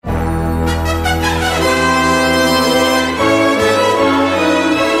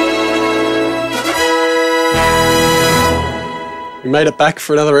We made it back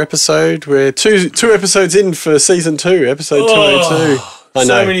for another episode. We're two episodes in for season 2, episode 202. I know.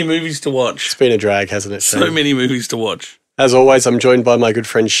 So many movies to watch. It's been a drag, hasn't it, Shane? So many movies to watch. As always, I'm joined by my good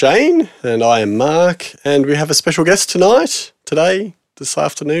friend Shane, and I am Mark, and we have a special guest today, this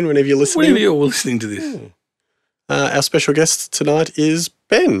afternoon, whenever you're listening. Whenever you're listening to this. Our special guest tonight is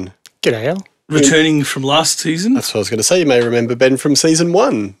Ben. G'day, Al. Returning from last season. That's what I was going to say. You may remember Ben from season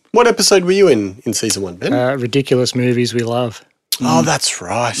 1. What episode were you in season 1, Ben? Ridiculous movies we love. Oh, that's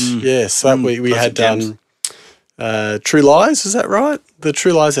right. Yes, that we had James. True Lies, is that right? The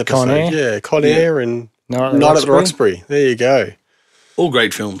True Lies episode. Con Air. Yeah, Con Air and Night at the Roxbury. There you go. All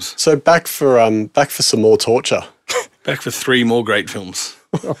great films. So back for some more torture. Back for 3 more great films.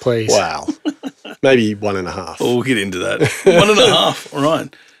 Oh, please. Wow. Maybe 1.5. Oh, we'll get into that. 1.5. All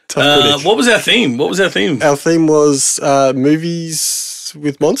right. Tough critic. What was our theme? Our theme was movies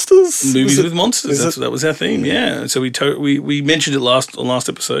with monsters. Movies with monsters. That was our theme. Yeah. So we mentioned it on last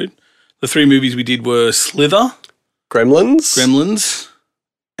episode. The 3 movies we did were Slither, Gremlins,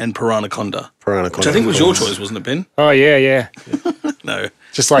 and Piranaconda. Piranaconda. Which I think was your choice, wasn't it, Ben? Oh, yeah. No.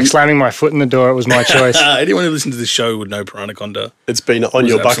 Just like slamming my foot in the door, it was my choice. Anyone who listens to this show would know Piranaconda. It's been on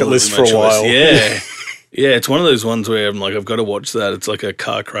your bucket list for a while. Yeah. Yeah, it's one of those ones where I'm like, I've got to watch that. It's like a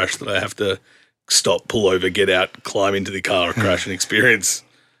car crash that I have to stop, pull over, get out, climb into the car crash and experience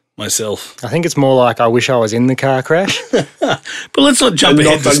myself. I think it's more like I wish I was in the car crash. But let's not jump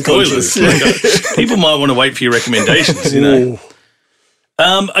ahead to spoilers. People might want to wait for your recommendations, you know.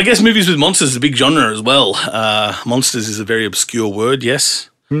 I guess movies with monsters is a big genre as well. Monsters is a very obscure word, yes.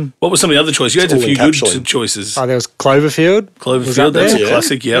 What were some of the other choices? You had a few good choices. Oh, there was Cloverfield. Cloverfield, that's a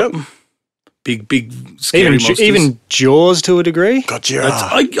classic, yep. Big scary monsters. Even Jaws to a degree. Godzilla.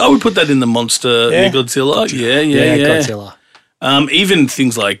 I would put that in the monster, Godzilla. Yeah. Godzilla. Even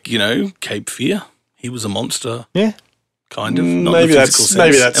things like, Cape Fear. He was a monster. Yeah. Kind of. Not in the physical sense.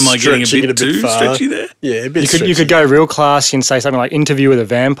 Maybe that's Am I getting a stretching bit it a bit too far. stretchy there? Yeah, a bit You could go real classy and say something like Interview with a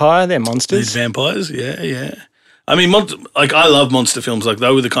Vampire. They're monsters. These vampires, yeah. I mean, I love monster films. Like,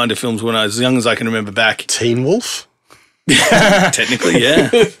 they were the kind of films when I was as young as I can remember back. Teen Wolf? Technically, yeah.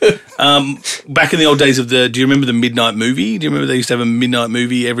 Back in the old days do you remember the Midnight Movie? Do you remember they used to have a Midnight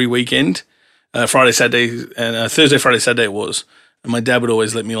Movie every weekend? Friday, Saturday, and Thursday, Friday, Saturday it was. And my dad would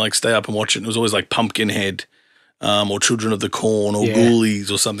always let me stay up and watch it. And it was always like Pumpkinhead or Children of the Corn or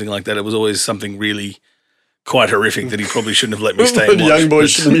Ghoulies or something like that. It was always something really quite horrific that he probably shouldn't have let me stay and watch. Young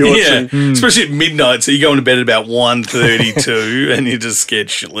boys shouldn't be watching. Yeah, especially at midnight. So you go into bed at about 1:32 and you're just scared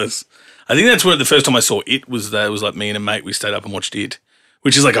shitless. I think that's when the first time I saw It was like me and a mate, we stayed up and watched It,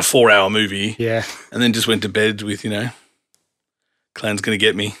 which is like a 4-hour movie. Yeah. And then just went to bed with, Clan's going to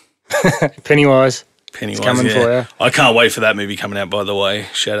get me. Pennywise. Pennywise, it's coming for you. I can't wait for that movie coming out, by the way.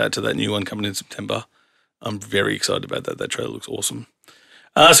 Shout out to that new one coming in September. I'm very excited about that. That trailer looks awesome.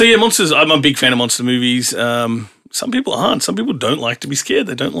 Monsters. I'm a big fan of monster movies. Some people aren't. Some people don't like to be scared.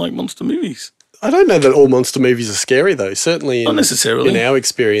 They don't like monster movies. I don't know that all monster movies are scary, though. Certainly Not necessarily. In our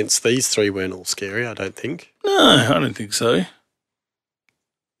experience, these 3 weren't all scary, I don't think. No, I don't think so.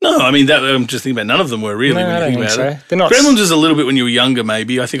 No, I mean, I'm just thinking about none of them were really. No, when I you don't think think about so. They're not. Gremlins is a little bit when you were younger,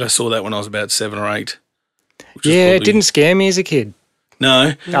 maybe. I think I saw that when I was about 7 or 8. It didn't scare me as a kid.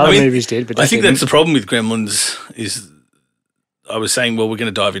 No. Other movies did, but I think didn't. that's the problem with Gremlins is I was saying, well, we're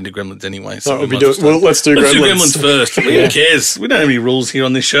going to dive into Gremlins anyway. So let's do Gremlins. Let's do Gremlins first. Who cares? We don't have any rules here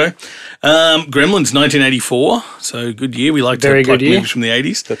on this show. Gremlins, 1984. So good year. We like to pluck movies from the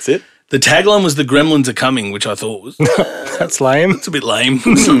 80s. That's it. The tagline was "The Gremlins are coming," which I thought was that's lame. It's a bit lame.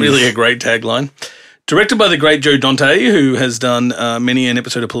 It's not really a great tagline. Directed by the great Joe Dante, who has done many an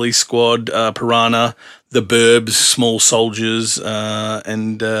episode of Police Squad, Piranha, The Burbs, Small Soldiers,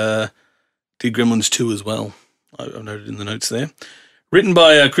 and did Gremlins 2 as well. I've noted in the notes there. Written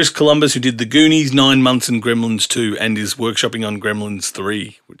by Chris Columbus, who did The Goonies, 9 Months, and Gremlins 2, and is workshopping on Gremlins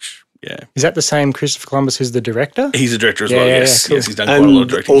 3, which, yeah. Is that the same Christopher Columbus who's the director? He's a director as well, yes. Cool. Yes, he's done quite a lot of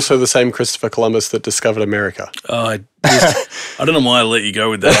directing. Also the same Christopher Columbus that discovered America. I don't know why I let you go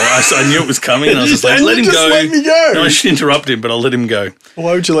with that. I knew it was coming, and I was just like, let him go. Let me go. No, I should interrupt him, but I'll let him go.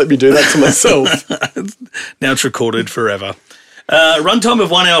 Why would you let me do that to myself? Now it's recorded forever. Runtime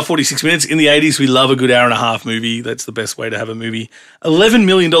of 1 hour, 46 minutes. In the 80s, we love a good hour-and-a-half movie. That's the best way to have a movie. $11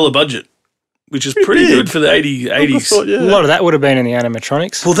 million budget, which is pretty good for the 80s. Thought, yeah. A lot of that would have been in the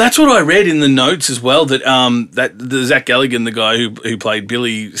animatronics. Well, that's what I read in the notes as well, that the Zach Galligan, the guy who played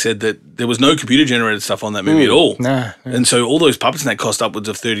Billy, said that there was no computer-generated stuff on that movie at all. No. And so all those puppets in that cost upwards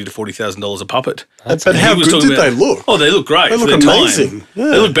of $30,000 to $40,000 a puppet. But how good did they look? Oh, they look great. They look for their amazing. Time. Yeah.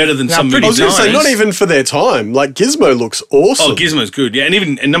 They look better than some movies. I was going to say, not even for their time. Like, Gizmo looks awesome. Oh, Gizmo's good, yeah. And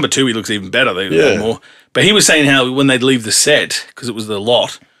even in number 2, he looks even better. They look more. But he was saying how when they'd leave the set, because it was the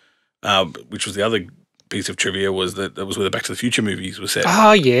lot, which was the other piece of trivia, was that was where the Back to the Future movies were set.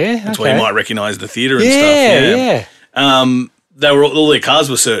 Oh, yeah. That's why you might recognise the theatre and Yeah. They were all their cars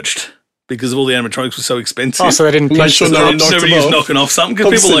were searched because all the animatronics were so expensive. Oh, so they didn't Make pinch sure the no one knobs. knocked Nobody them was off. knocking off something because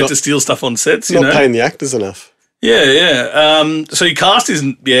Obviously people like not- to steal stuff on sets, you Not know. paying the actors enough. Yeah. So your cast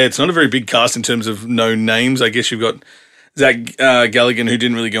isn't, it's not a very big cast in terms of known names. I guess you've got Zach Galligan, who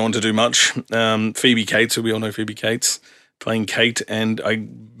didn't really go on to do much. Phoebe Cates, who we all know Phoebe Cates, playing Kate. And I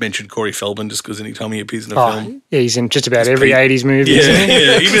mentioned Corey Feldman just because anytime he appears in a film. Yeah, he's in just about every 80s movie, isn't he?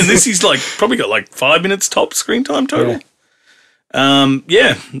 Yeah. Even in this, he's probably got 5 minutes top screen time total.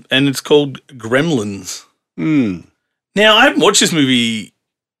 Yeah. And it's called Gremlins. Hmm. Now, I haven't watched this movie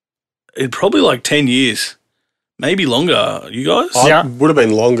in probably 10 years. Maybe longer. You guys? Yeah. Would have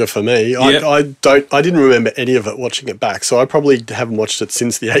been longer for me. Yeah. I didn't remember any of it watching it back, so I probably haven't watched it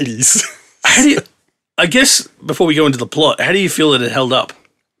since the 80s. How do you, I guess before we go into the plot, how do you feel that it held up?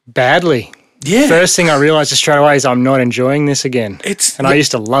 Badly. Yeah. First thing I realised straight away is I'm not enjoying this again. It's I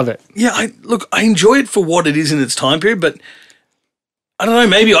used to love it. Yeah, I enjoy it for what it is in its time period, but I don't know,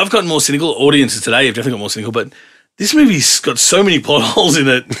 maybe I've gotten more cynical. Audiences today have definitely got more cynical, but this movie's got so many plot holes in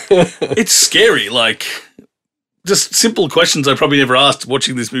it. It's scary. Just simple questions I probably never asked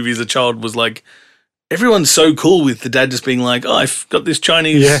watching this movie as a child was everyone's so cool with the dad just being like, oh, I've got this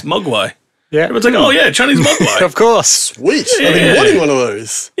Chinese mogwai. Yeah. Everyone's like, oh, yeah, Chinese mogwai. Of course. Sweet. I've been wanting one of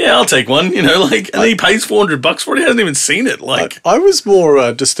those. Yeah, I'll take one, and he pays $400 for it. He hasn't even seen it. I was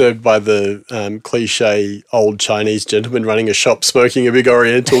more disturbed by the cliche old Chinese gentleman running a shop smoking a big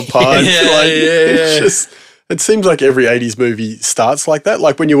oriental pipe. It seems like every 80s movie starts like that.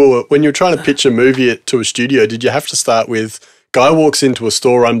 Like when you're trying to pitch a movie to a studio, did you have to start with guy walks into a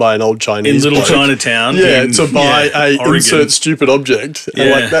store run by an old Chinese in Little bloke, Chinatown. to buy a Oregon. insert stupid object.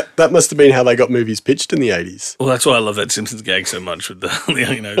 Yeah. And that must have been how they got movies pitched in the 80s. Well, that's why I love that Simpsons gag so much with the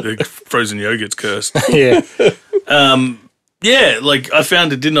the frozen yogurt's cursed. Yeah. I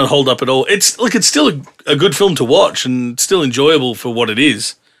found it did not hold up at all. It's still a good film to watch and still enjoyable for what it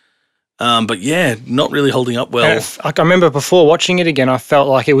is. But yeah, not really holding up well. I remember before watching it again, I felt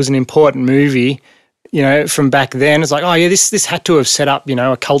like it was an important movie, from back then. It's like, oh yeah, this had to have set up,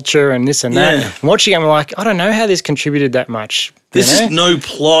 a culture and this and that. Yeah. And watching it, I'm like, I don't know how this contributed that much. There's just no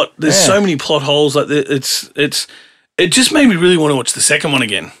plot. There's so many plot holes. It just made me really want to watch the second one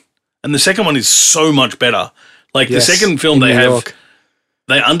again. And the second one is so much better. The second film they have,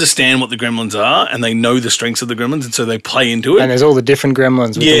 they understand what the gremlins are and they know the strengths of the gremlins, and so they play into it. And there's all the different gremlins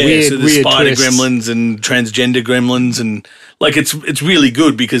with the weird, so the weird spider twists. gremlins and transgender gremlins, and it's really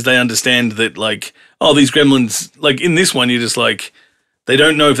good because they understand that these gremlins, in this one you're just they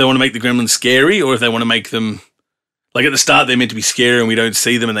don't know if they want to make the gremlins scary or if they want to make them at the start they're meant to be scary and we don't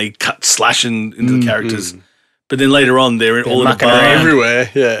see them and they cut slashing into the characters. But then later on, they're all in a mucking bar. around. Everywhere,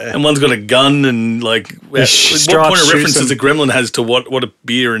 yeah. And one's got a gun and what point of reference does a gremlin has to what a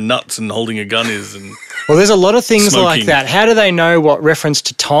beer and nuts and holding a gun is? And Well, there's a lot of things Smoking. like that. How do they know what reference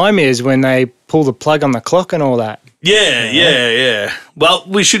to time is when they pull the plug on the clock and all that? yeah. Well,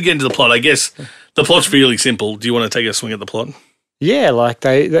 we should get into the plot. I guess the plot's really simple. Do you want to take a swing at the plot? Yeah,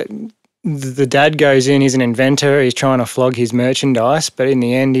 the dad goes in, he's an inventor, he's trying to flog his merchandise, but in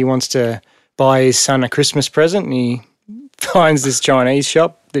the end he wants to buy his son a Christmas present and he finds this Chinese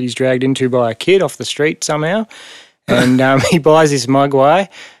shop that he's dragged into by a kid off the street somehow. And he buys this Mogwai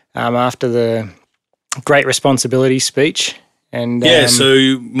after the great responsibility speech. And So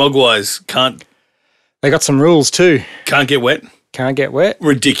Mogwais they got some rules too. can't get wet. Can't get wet.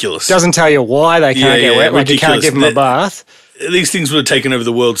 Ridiculous. Doesn't tell you why they can't get wet. Like you can't ridiculous. give them a bath. These things would have taken over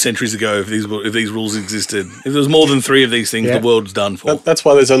the world centuries ago if these rules existed. If there was more than 3 of these things, Yeah. the world's done for. That's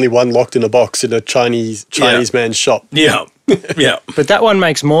why there's only one locked in a box in a Chinese man's shop. Yeah. But that one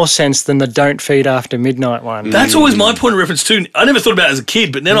makes more sense than the don't feed after midnight one. That's always my point of reference too. I never thought about it as a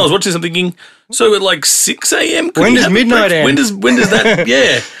kid, but then I was watching something thinking, so at 6 a.m. When does midnight end? When does that?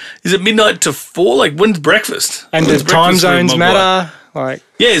 Yeah, is it midnight to 4? When's breakfast? And When's do time breakfast for zones Mogwai? matter?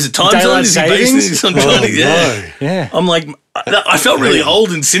 Yeah, is it time Daylight zone? Is he savings? based on Chinese? Yeah. Yeah. I'm I felt really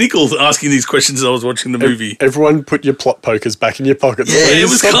old and cynical asking these questions as I was watching the movie. Everyone put your plot pokers back in your pockets. Yeah, please. it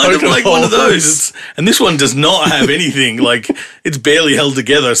was Stop kind of poking like one of holes. those. And this one does not have anything. It's barely held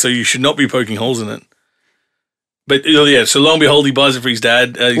together, so you should not be poking holes in it. But, so lo and behold, he buys it for his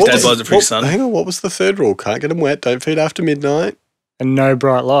dad. His dad buys it for his son. Hang on, what was the third rule? Can't get them wet, don't feed after midnight. And no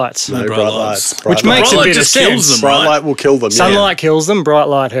bright lights. No bright lights. Which Bright makes light. a bit of just kills sense. them, Bright right? light will kill them. Sunlight kills them, bright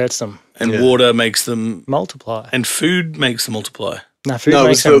light hurts them. And Yeah. water makes them, Multiply. and food makes them multiply. No, food No,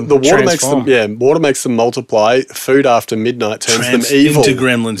 makes it's them the water makes them. transform. Yeah, water makes them multiply. Food after midnight turns them evil. into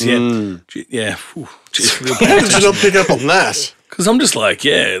gremlins. Yeah. How did you not pick up on that? Because I'm just like,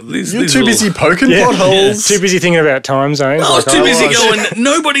 these. You're these too little- busy poking potholes. Too busy thinking about time zones. I was like too busy was. going,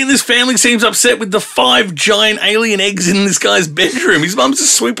 nobody in this family seems upset with the 5 giant alien eggs in this guy's bedroom. His mum's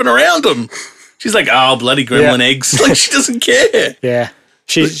just sweeping around him. She's like, oh, bloody gremlin eggs. Like, she doesn't care. Yeah.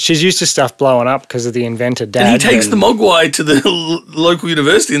 She's used to stuff blowing up because of the inventor dad. And he takes the Mogwai to the local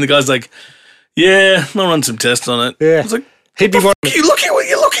university, and the guy's like, yeah, I'll run some tests on it. Yeah. I was like, He'd be what wanting, you look at what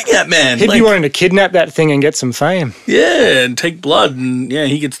you're looking at, man. he'd be Like, wanting to kidnap that thing and get some fame. yeah, and take blood, and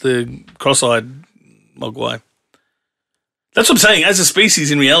he gets the cross-eyed Mogwai. That's what I'm saying. As a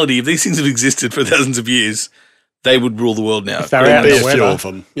species, in reality, if these things have existed for thousands of years, they would rule the world now. If they're There'd out be in a the few weather. of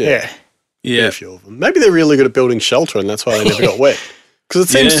them. Yeah. Be a few of them. Maybe they're really good at building shelter, and that's why they never got wet. Because it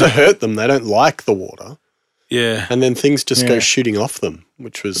seems Yeah. to hurt them. They don't like the water, Yeah. and then things just go Yeah. shooting off them,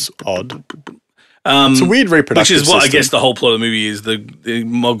 which was odd. Um, It's a weird reproductive which is what system. I guess the whole plot of the movie is. The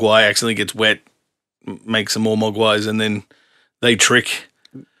Mogwai accidentally gets wet, makes some more Mogwais, and then they trick.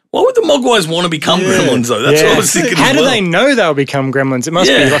 Why would the Mogwais want to become gremlins, though? That's what I was thinking. How as do well. they know they'll become gremlins? It must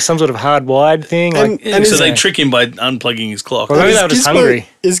Yeah. be like some sort of hardwired thing. And- Like, and So is they it- trick him by unplugging his clock. Well, maybe Is they were just hungry.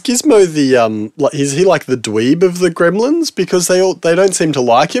 Is Gizmo the like? Is he like the dweeb of the gremlins? Because they don't seem to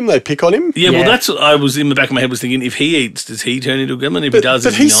like him. They pick on him. Yeah, well, Yeah. that's what I was in the back of my head was thinking. If he eats, does he turn into a gremlin? If he does,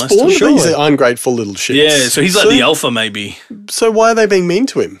 but is he he nice? spawned these Surely. ungrateful little shits. Yeah, so he's like the alpha, maybe. So why are they being mean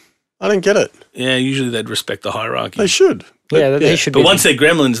to him? I don't get it. Yeah, usually they'd respect the hierarchy. They should. yeah, they should But be. once they're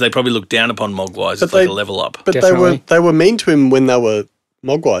gremlins, they probably look down upon Mogwais. It's they- like a level up. But Definitely. they were mean to him when they were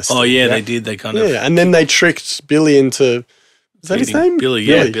Mogwai. Oh yeah, they did. They kind of. yeah, and then they tricked Billy into. Is that his Feeding name? Billy,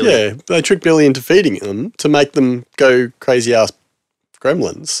 yeah, Billy. Yeah, they tricked Billy into feeding them to make them go crazy ass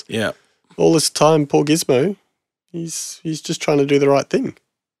gremlins. Yeah. All this time, poor Gizmo, he's just trying to do the right thing.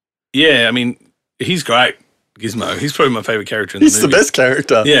 Yeah, I mean, he's great, Gizmo. He's probably my favourite character in He's the the movie. best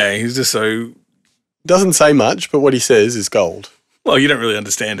character. Yeah, he's just so. Doesn't say much, but what he says is gold. Well, you don't really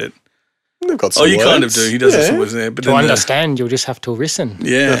understand it. They've got some Oh, you words. kind of do. He does have Yeah, some words there. But to then understand, you'll just have to listen.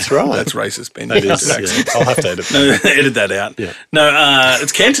 yeah, That's right. That's racist, Ben. That You is, have to yeah. I'll have to edit that. No, edit that out. Yeah. No,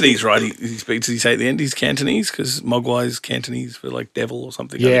 it's Cantonese, right? He speaks. Does he say at the end he's Cantonese because Mogwai is Cantonese for like devil or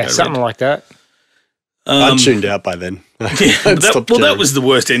something? I Yeah, think I something read. like that. I tuned out by then. Yeah, I'd stopped that caring. was the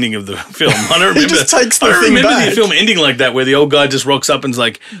worst ending of the film. I don't remember. just takes the I don't thing remember back. the film ending like that, where the old guy just rocks up and's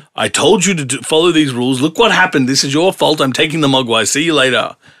like, "I told you to follow these rules. Look what happened. This is your fault. I'm taking the Mogwai. See you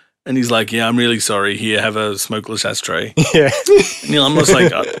later." And he's like, "Yeah, I'm really sorry. Here, have a smokeless ashtray." Yeah. And I'm just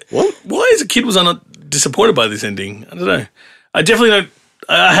like, What? Why as a kid was I not disappointed by this ending? I don't know. I definitely don't.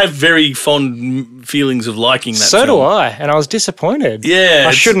 I have very fond feelings of liking that. So film. do I, and I was disappointed. Yeah, I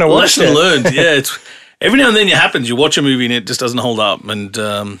it's shouldn't have watched lesson it. learned. Yeah, it's every now and then it happens. You watch a movie and it just doesn't hold up,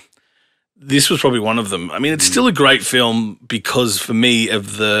 and this was probably one of them. I mean, it's still a great film because for me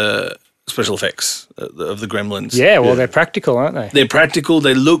of the special effects of the Gremlins. Yeah, well, they're practical, aren't they? They're practical.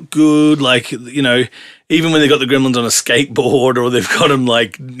 They look good. Like, you know, even when they've got the Gremlins on a skateboard or they've got them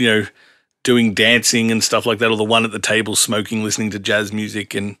like, you know, doing dancing and stuff like that, or the one at the table smoking, listening to jazz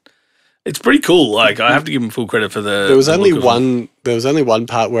music, and it's pretty cool. Like, I have to give them full credit for the. There was the only look of them. one. There was only one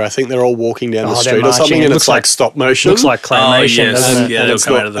part where I think they're all walking down the Oh, they're street or marching. something, It and looks it's like like- stop motion. Looks like claymation, yes. doesn't it? Yeah, and they'll it's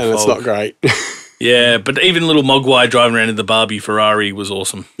come not, out of the and it's fog. not great. Yeah, but even little Mogwai driving around in the Barbie Ferrari was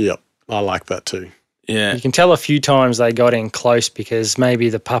awesome. Yep, I like that too. Yeah. You can tell a few times they got in close because maybe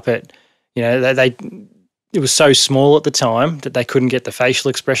the puppet, you know, they it was so small at the time that they couldn't get the facial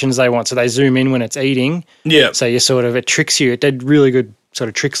expressions they want. So they zoom in when it's eating. Yeah. So you sort of, it tricks you. It did really good sort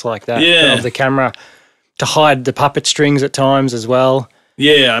of tricks like that Yeah. of the camera to hide the puppet strings at times as well.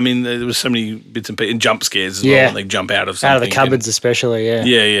 Yeah, I mean, there was so many bits and jump scares as well Yeah. when they jump out of something. Out of the cupboards especially, yeah.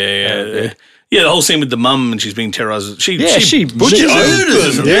 Yeah. Yeah, the whole scene with the mum and she's being terrorized. She butchers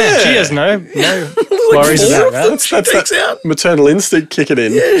murders them. them. Yeah, she has no worries four about of them. that. She That's takes that out. maternal instinct kicking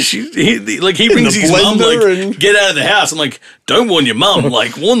in. Yeah, he brings the his mum, blender like, and- get out of the house. I'm like, don't warn your mum,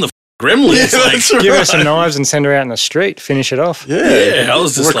 like, warn the gremlins. Yeah, like, that's right. Give her some knives and send her out in the street, finish it off. Yeah, I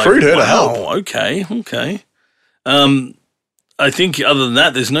was just recruit like, her to wow, help. okay. I think other than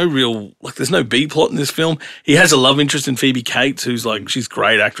that, there's no B plot in this film. He has a love interest in Phoebe Cates, who's like, she's a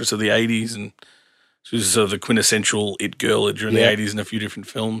great actress of the 80s, and she was sort of the quintessential it girl during the 80s in a few different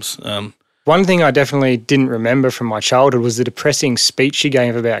films. One thing I definitely didn't remember from my childhood was the depressing speech she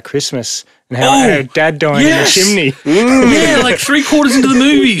gave about Christmas and how her dad dying yes. in the chimney. Yeah, like 3/4 into the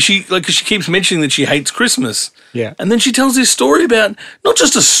movie, she keeps mentioning that she hates Christmas. Yeah. And then she tells this story about, not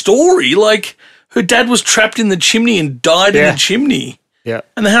just a story, like her dad was trapped in the chimney and died in Yeah. the chimney. Yeah.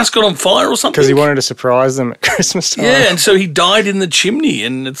 And the house got on fire or something. Because he wanted to surprise them at Christmas time. Yeah, and so he died in the chimney.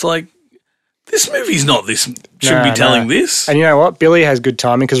 And it's like, this movie's not this. Shouldn't be telling this. And you know what? Billy has good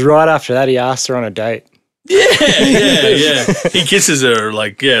timing because right after that, he asks her on a date. Yeah. He kisses her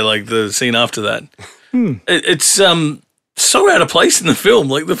like the scene after that. It's so out of place in the film.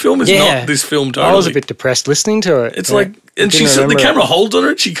 Like the film is not this film totally. I was a bit depressed listening to it. It's like, and the camera holds on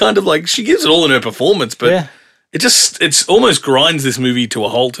it. She kind of like, she gives it all in her performance, but it's almost grinds this movie to a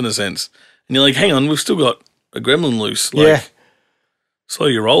halt in a sense. And you're like, hang on, we've still got a gremlin loose. Like, slow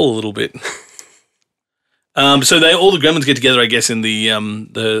your roll a little bit. So all the gremlins get together, I guess, in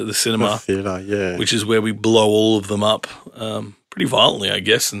the cinema, theater, which is where we blow all of them up pretty violently, I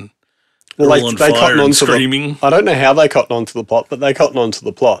guess, and well, all on fire and screaming. I don't know how they cotton onto the plot, but they cotton onto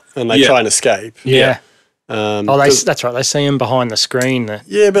the plot and they try and escape. Yeah. That's right. They see him behind the screen. But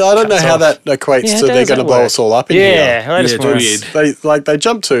I don't know how that equates to they're going to blow us all up in here. It's weird. They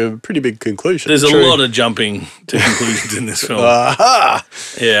jump to a pretty big conclusion. There's a lot of jumping to conclusions in this film.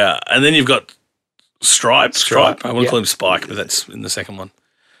 Yeah, and then you've got Stripe. I want to call him Spike, but that's in the second one.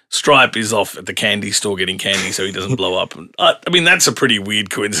 Stripe is off at the candy store getting candy so he doesn't blow up. I mean, that's a pretty weird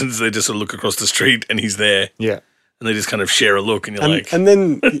coincidence. They just sort of look across the street and he's there. Yeah. And they just kind of share a look and you're like... And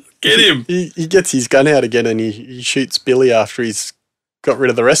then... Get him! He gets his gun out again and he shoots Billy after he's got rid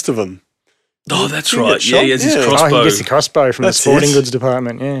of the rest of them. Oh, that's right. Yeah, he has his crossbow. He gets the crossbow from the sporting goods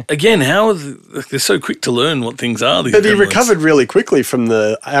department, yeah. Again, they're so quick to learn what things are. But he recovered really quickly from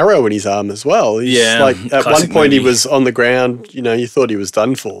the arrow in his arm as well. At one point he was on the ground, you thought he was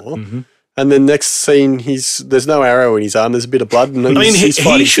done for. Mm-hmm. And then next scene, there's no arrow in his arm, there's a bit of blood. And he's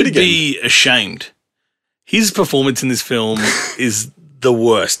fighting he should be ashamed. His performance in this film is the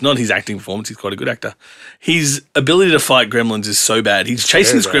worst. Not his acting performance, he's quite a good actor. His ability to fight gremlins is so bad. He's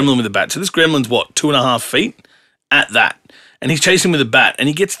chasing this gremlin with a bat. So this gremlin's 2.5 feet at that. And he's chasing him with a bat and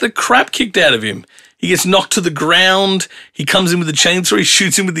he gets the crap kicked out of him. He gets knocked to the ground. He comes in with a chainsaw. He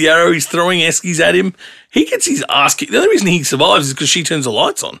shoots him with the arrow. He's throwing eskies at him. He gets his ass kicked. The only reason he survives is because she turns the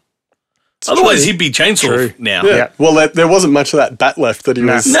lights on. Otherwise, he'd be chainsaw now. Yeah. Well, there wasn't much of that bat left that he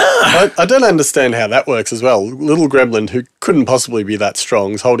was. No. I don't understand how that works as well. Little gremlin who couldn't possibly be that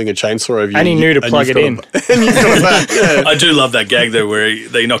strong is holding a chainsaw over you. And he knew to plug it in. And you've got a bat, yeah. I do love that gag, though, where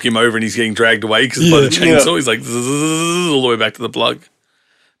they knock him over and he's getting dragged away by the chainsaw. He's like, all the way back to the plug.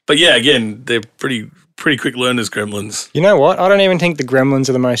 But yeah, again, they're pretty quick learners, gremlins. You know what? I don't even think the gremlins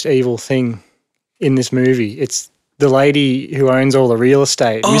are the most evil thing in this movie. It's the lady who owns all the real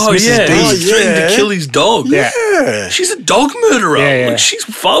estate, Mrs. D. He's threatened to kill his dog. Yeah. She's a dog murderer. Yeah. Like, she's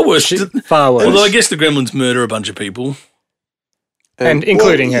far worse. Although I guess the gremlins murder a bunch of people. And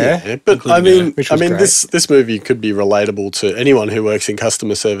including her. Yeah, but including this movie could be relatable to anyone who works in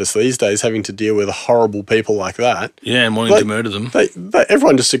customer service these days, having to deal with horrible people like that. Yeah, and wanting to murder them.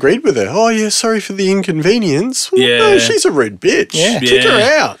 Everyone just agreed with her. Oh, yeah, sorry for the inconvenience. Well, no, she's a rude bitch. Yeah. Kick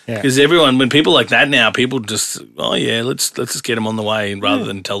her out. Because everyone, when people like that now, people just, let's just get them on the way rather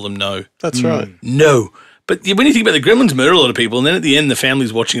than tell them no. That's right. No. But when you think about the gremlins murder a lot of people, and then at the end the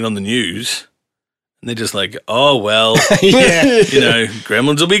family's watching it on the news, and they're just like, oh, well,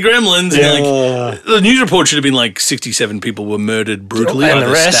 gremlins will be gremlins. Yeah. And the news report should have been like 67 people were murdered brutally,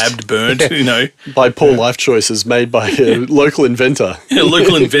 either stabbed, burned, By poor life choices made by a local inventor. A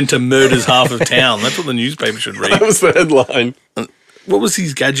local inventor murders half of town. That's what the newspaper should read. That was the headline. What was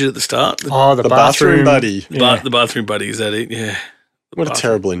his gadget at the start? The bathroom buddy. The bathroom buddy, is that it? Yeah. What a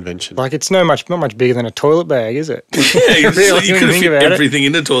terrible invention. Like, it's not much bigger than a toilet bag, is it? Yeah, really, you could have fit everything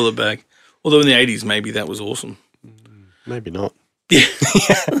in a toilet bag. Although in the 80s, maybe that was awesome. Maybe not. Yeah.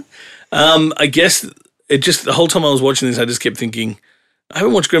 I guess the whole time I was watching this, I just kept thinking, I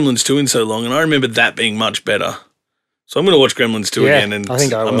haven't watched Gremlins 2 in so long, and I remember that being much better. So I'm going to watch Gremlins 2 again, and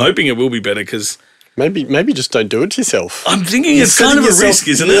I'm hoping it will be better because... Maybe just don't do it to yourself. I'm thinking it's kind of a risk,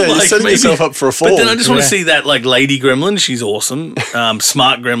 isn't it? You're setting yourself up for a fall. But then I just want to see that lady gremlin. She's awesome.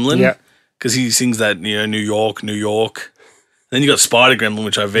 Smart gremlin. Because he sings that, New York, New York. Then you got Spider Gremlin,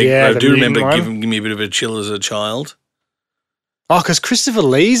 which I do remember giving me a bit of a chill as a child. Oh, because Christopher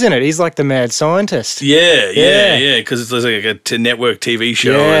Lee's in it. He's like the mad scientist. Yeah. Because it's like a network TV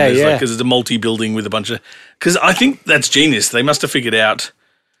show. Because it's a multi-building with a bunch of... Because I think that's genius. They must have figured out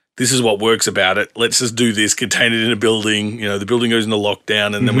this is what works about it. Let's just do this, contain it in a building. The building goes into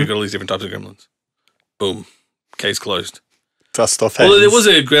lockdown, and then we've got all these different types of gremlins. Boom. Case closed. Dust off hands. Although there was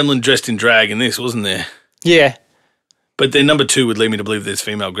a gremlin dressed in drag in this, wasn't there? Yeah. But then number 2 would lead me to believe there's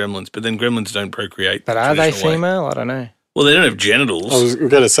female gremlins, but then gremlins don't procreate. But are they female? I don't know. Well, they don't have genitals. I was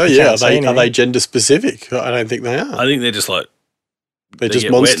going to say, are they gender specific? I don't think they are. I think they're just like... They're just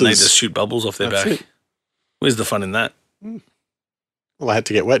get monsters. Wet and they just shoot bubbles off their back. Where's the fun in that? Well, I had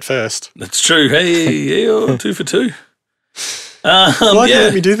to get wet first. That's true. Hey, you're 2 for 2. Why do you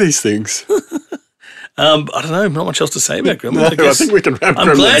let me do these things? I don't know. Not much else to say about Gremlins. No, I think we can wrap I'm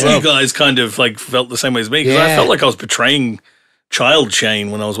Gremlins glad up. you guys kind of like felt the same way as me because I felt like I was betraying child Shane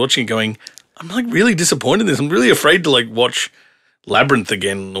when I was watching it going, I'm like really disappointed in this. I'm really afraid to like watch Labyrinth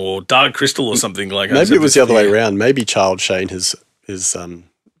again or Dark Crystal or something like that. Maybe it was the other way around. Maybe child Shane has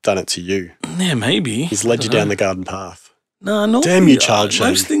done it to you. Yeah, maybe. He's led you down the garden path. No, not Damn you, child Shane.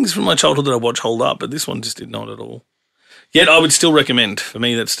 Most things from my childhood that I watch hold up, but this one just did not at all. Yet I would still recommend. For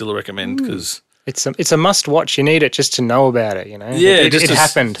me, that's still a recommend because it's a must watch. You need it just to know about it. You know, yeah, it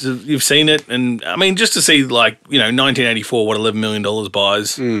happened. You've seen it, and I mean, just to see like 1984, what $11 million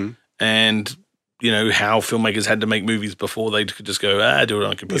buys, and how filmmakers had to make movies before they could just go do it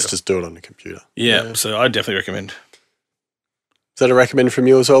on a computer. Let's just do it on the computer. Yeah, so I definitely recommend. Is that a recommend from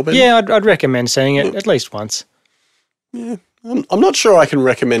you as well, Ben? Yeah, I'd recommend seeing it at least once. Yeah, I'm not sure I can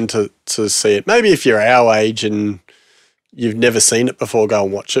recommend to see it. Maybe if you're our age and you've never seen it before, go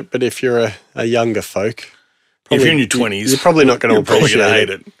and watch it. But if you're a younger folk, if you're in your 20s, you're probably not going to appreciate hate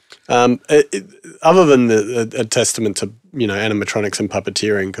it. Other than a testament to animatronics and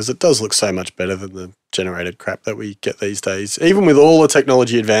puppeteering, because it does look so much better than the generated crap that we get these days. Even with all the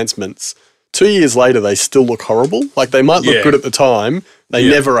technology advancements, 2 years later they still look horrible. Like they might look good at the time, they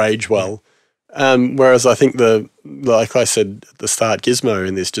never age well. Whereas I think like I said at the start, Gizmo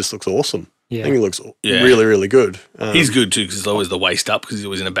in this just looks awesome. Yeah. I think he looks really, really good. He's good too because he's always the waist up because he's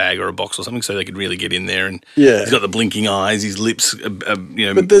always in a bag or a box or something, so they could really get in there. And he's got the blinking eyes, his lips.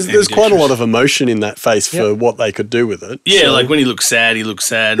 But there's quite a lot of emotion in that face for what they could do with it. Yeah, so, like when he looks sad, he looks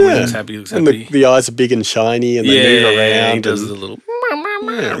sad. When he looks happy, he looks happy. And the eyes are big and shiny, and they move around. He does a little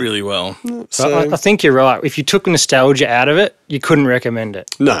really well. So I think you're right. If you took nostalgia out of it, you couldn't recommend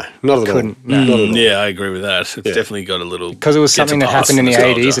it. No, not at all. No. Not at all. Yeah, I agree with that. It's definitely got a little because it was something that happened in the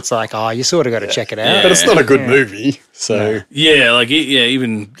 80s. It's like, you sort of got to check it out. But it's not a good movie. So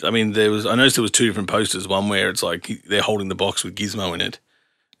even I mean, I noticed there was 2 different posters. One where it's like they're holding the box with Gizmo in it,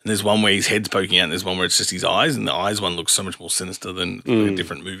 and there's one where his head's poking out, and there's one where it's just his eyes, and the eyes one looks so much more sinister than a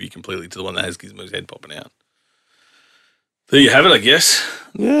different movie completely to the one that has Gizmo's head popping out. There you have it, I guess.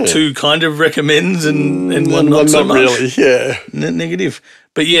 Yeah. 2 kind of recommends and one not so much. Really, yeah. Negative.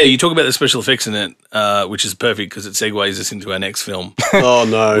 But yeah, you talk about the special effects in it, which is perfect because it segues us into our next film. Oh,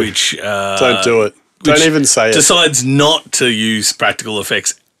 no. Which don't do it. Don't even say it. Decides not to use practical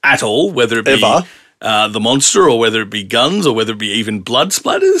effects at all, whether it be the monster or whether it be guns or whether it be even blood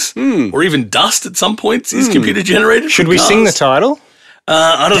splatters or even dust at some points is computer generated. Should we sing the title?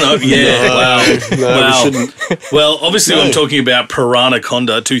 I don't know. Yeah. Wow. We shouldn't. Well, obviously, I'm talking about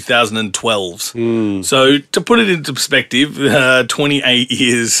Piranhaconda 2012. So, to put it into perspective, 28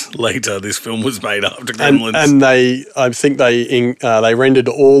 years later, this film was made after Gremlins. And I think they rendered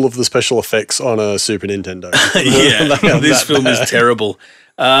all of the special effects on a Super Nintendo. Yeah, this film is terrible.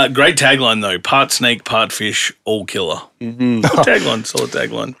 Great tagline, though. Part snake, part fish, all killer. Mm-hmm. Solid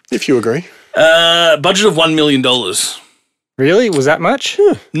tagline. If you agree. Budget of $1 million. Really? Was that much?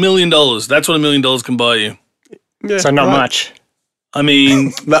 $1 million. That's what $1 million can buy you. Yeah, so not much. I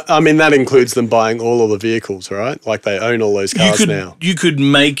mean, that includes them buying all of the vehicles, right? Like they own all those cars now. You could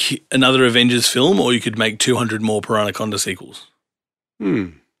make another Avengers film, or you could make 200 more Piranhaconda sequels.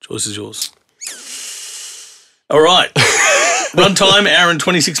 Choice is yours. All right. Runtime, hour and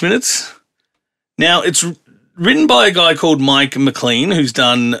 26 minutes. Now, it's written by a guy called Mike McLean, who's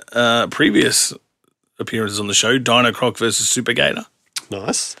done previous appearances on the show, Dino Croc versus Super Gator.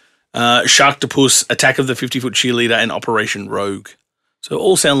 Nice. Sharktopus, Attack of the 50-Foot Cheerleader, and Operation Rogue. So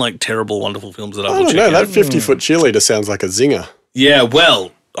all sound like terrible, wonderful films that I will check out. That 50-foot cheerleader sounds like a zinger. Yeah,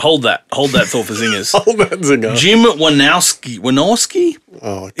 well, hold that thought for zingers. Hold that zinger. Jim Wynorski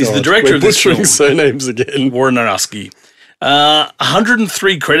is the director of this film. We're butchering surnames again. Wynorski.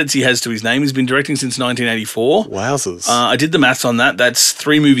 103 credits he has to his name. He's been directing since 1984. Wowzers. I did the maths on that. That's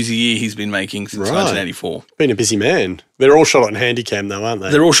 3 movies a year he's been making since 1984. Been a busy man. They're all shot on Handycam though, aren't they?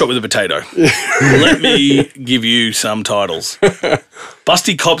 They're all shot with a potato. Let me give you some titles.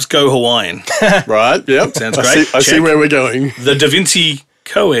 Busty Cops Go Hawaiian. Right, yep. Sounds great. I see where we're going. The Da Vinci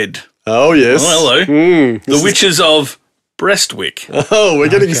Coed. Oh, yes. Oh, hello. The Witches of Brestwick. Oh, we're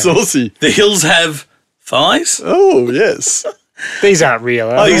getting saucy. The Hills Have Thighs? Oh, yes. These aren't real,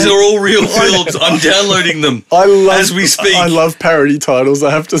 are These are all real films. I'm downloading them as we speak. I love parody titles,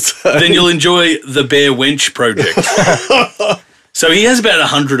 I have to say. Then you'll enjoy The Bear Wench Project. So he has about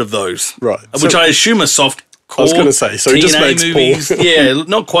 100 of those. Right. Which I assume are soft core I was going to say, so he just makes movies. Porn. Yeah,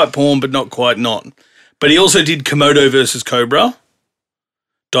 not quite porn, but not quite not. But he also did Komodo versus Cobra,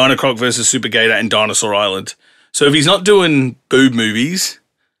 Dino Croc versus Super Gator, and Dinosaur Island. So if he's not doing boob movies,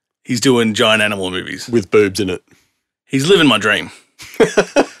 he's doing giant animal movies. With boobs in it. He's living my dream.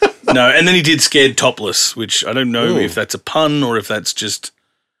 No, and then he did Scared Topless, which I don't know if that's a pun or if that's just...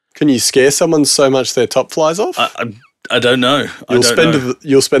 Can you scare someone so much their top flies off? I don't know.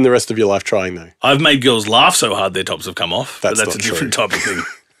 You'll spend the rest of your life trying, though. I've made girls laugh so hard their tops have come off, but that's a different type of thing.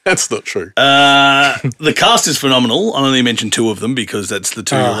 That's not true. The cast is phenomenal. I'll only mention two of them because that's the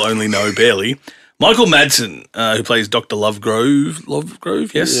two you'll only know barely. Michael Madsen, who plays Dr.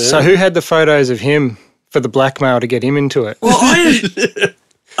 Lovegrove, yes? Yeah. So who had the photos of him for the blackmail to get him into it? Well,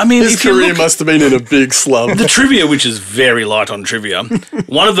 I mean, his career must have been in a big slump. The trivia, which is very light on trivia,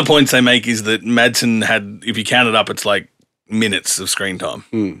 one of the points they make is that Madsen had, if you count it up, it's like minutes of screen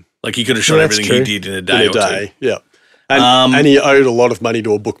time. Like he could have shot everything he did in a day or two. Yeah. And he owed a lot of money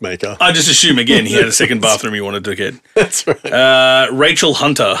to a bookmaker. I just assume, again, he had a second bathroom he wanted to get. That's right. Rachel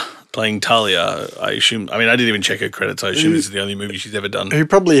Hunter playing Talia, I assume. I mean, I didn't even check her credits. I assume this is the only movie she's ever done. Who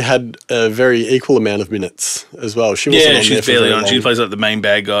probably had a very equal amount of minutes as well. She wasn't on she's there for barely very on. long. She plays like the main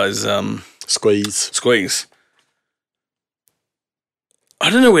bad guy's Squeeze. I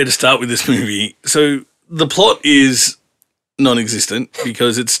don't know where to start with this movie. So the plot is non-existent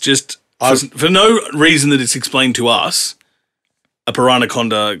because it's just for no reason that it's explained to us. A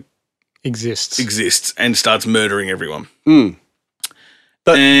piranhaconda exists and starts murdering everyone.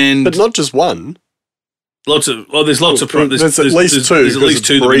 But not just one. There's lots of there's at least two. There's at least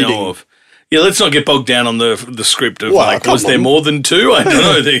two that we know of. Yeah, let's not get bogged down on the script of was there more than two? I don't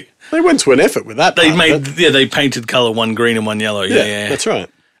know. They went to an effort with that. They painted colour one green and one yellow. Yeah. That's right.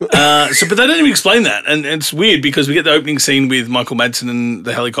 But they don't even explain that, and it's weird because we get the opening scene with Michael Madsen and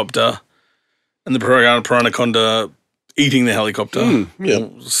the helicopter, and the piranhaconda eating the helicopter,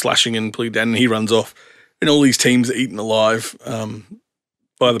 slashing and pulling down, and he runs off, and all these teams are eaten alive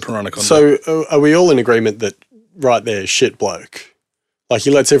by the piranhaconda. So are we all in agreement that right there, shit bloke? Like he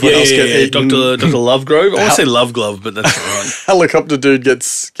lets everyone else get eaten. Dr. Lovegrove. I want to say Loveglove, but that's not right. Helicopter dude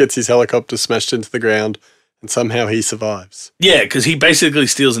gets his helicopter smashed into the ground, and somehow he survives. Yeah, because he basically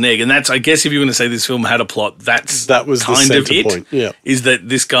steals an egg, and that's, I guess, if you want to say this film had a plot, that was kind the of it. Point. Yeah, is that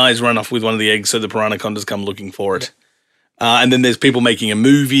this guy's run off with one of the eggs, so the piranhacondas come looking for it. And then there's people making a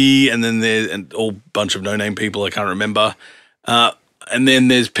movie, and then there's a whole bunch of no-name people I can't remember. And then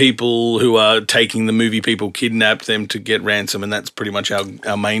there's people who are taking the movie people, kidnap them to get ransom, and that's pretty much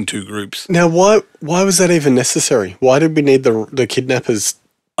our main two groups. Now, why was that even necessary? Why did we need the kidnappers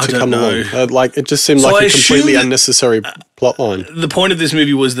to come along? It just seemed like a completely unnecessary plot line. The point of this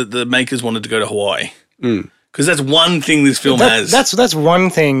movie was that the makers wanted to go to Hawaii. Because that's one thing this film has. That's one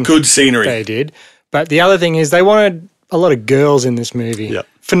thing. Good scenery. They did. But the other thing is they wanted a lot of girls in this movie. Yep.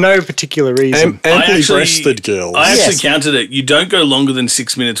 For no particular reason. Amply breasted girls. I actually counted it. You don't go longer than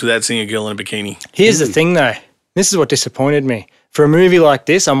 6 minutes without seeing a girl in a bikini. Here's the thing, though. This is what disappointed me. For a movie like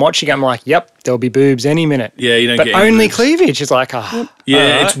this, I'm watching it, I'm like, yep, there'll be boobs any minute. Yeah, you don't but get any only boobs. cleavage. It's like, Yeah, right.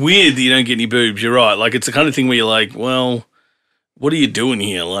 it's weird that you don't get any boobs. You're right. Like, it's the kind of thing where you're like, well, what are you doing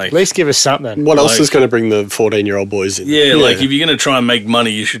here? Like, at least give us something. What else is going to bring the 14-year-old boys in? Yeah, like, if you're going to try and make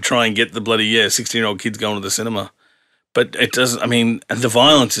money, you should try and get the bloody, 16-year-old kids going to the cinema. But it doesn't, I mean, the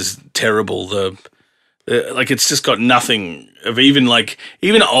violence is terrible. It's just got nothing of even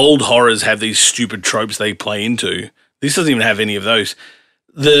old horrors have these stupid tropes they play into. This doesn't even have any of those.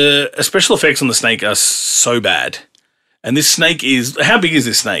 The special effects on the snake are so bad. And this snake how big is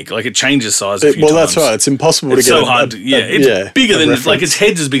this snake? Like, it changes size a few times. Well, that's right. It's impossible it's to get so hard. It's bigger than, reference. its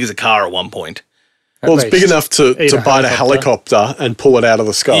head's as big as a car at one point. Well, it's big enough to bite a helicopter and pull it out of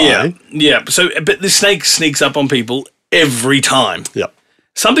the sky. Yeah. So, but the snake sneaks up on people every time. Yep.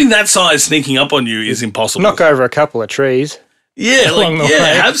 Something that size sneaking up on you is impossible. Knock over a couple of trees. Yeah,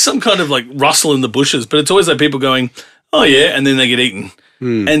 have some kind of rustle in the bushes, but it's always like people going, oh yeah, and then they get eaten.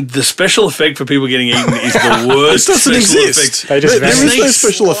 And the special effect for people getting eaten is the worst. It doesn't special exist. Effect. There is no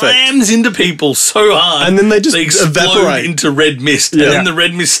special effect. Slams into people so hard, and then they just explode evaporate into red mist, and then the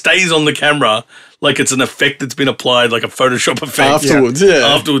red mist stays on the camera like it's an effect that's been applied, like a Photoshop effect. Afterwards,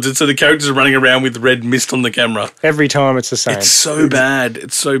 Afterwards, and so the characters are running around with red mist on the camera. Every time it's the same. It's so bad.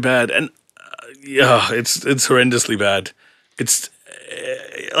 It's so bad, and it's horrendously bad. It's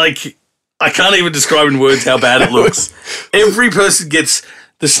I can't even describe in words how bad it looks. Every person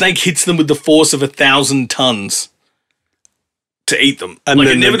the snake hits them with the force of 1,000 tons to eat them. And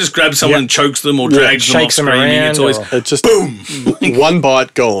it never just grabs someone and chokes them or drags them off screaming. It's always just boom, one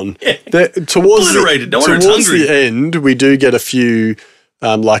bite gone. Towards obliterated. No wonder it's hungry. The end, we do get a few.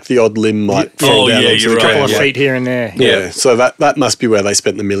 Like the odd limb might fall down onto the ground. A couple of feet here and there. Yeah, so that must be where they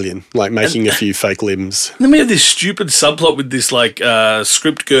spent the million, making a few fake limbs. Then we have this stupid subplot with this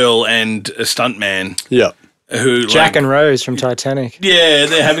script girl and a stuntman. Yeah. who Jack and Rose from Titanic. Yeah,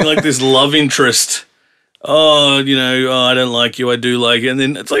 they're having like this love interest. Oh, I don't like you, I do like you. And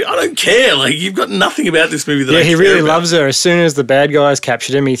then it's like, I don't care. Like, you've got nothing about this movie that I care he really about. loves her. As soon as the bad guys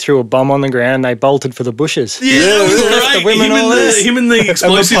captured him, he threw a bomb on the ground and they bolted for the bushes. Yeah, that was great. The women him and the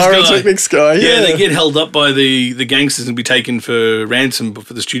explosives and the pyrotechnics guy. Yeah, they get held up by the gangsters and be taken for ransom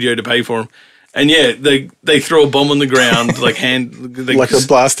for the studio to pay for them. And yeah, they throw a bomb on the ground, like a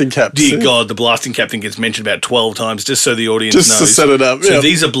blasting cap. Dear God, the blasting cap thing gets mentioned about 12 times just so the audience knows. Just to set it up. So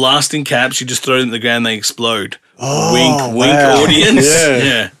these are blasting caps. You just throw them on the ground, they explode. Wink, wow. audience.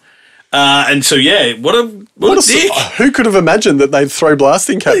 Yeah. And so what a dick. Who could have imagined that they'd throw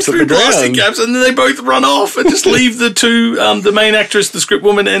blasting caps at the ground? Blasting caps, and then they both run off and just leave the two, the main actress, the script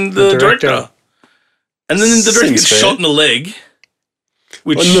woman, and the director. And then the director gets shot in the leg,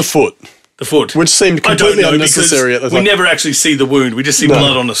 in the foot. The foot. Which seemed completely unnecessary at the time. We never actually see the wound. We just see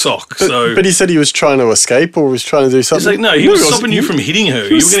blood on a sock. But he said he was trying to escape or was trying to do something. He's like, no, he was stopping you from hitting her.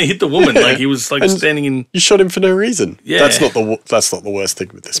 You were going to hit the woman. Like, he was like standing in... You shot him for no reason. Yeah. That's not the worst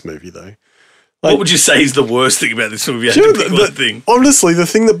thing with this movie, though. What would you say is the worst thing about this movie? Honestly, the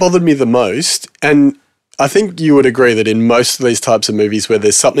thing that bothered me the most, and I think you would agree that in most of these types of movies where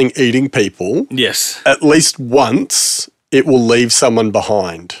there's something eating people, yes, at least once it will leave someone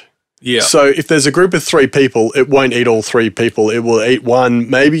behind. Yeah. So if there's a group of 3 people, it won't eat all 3 people. It will eat one,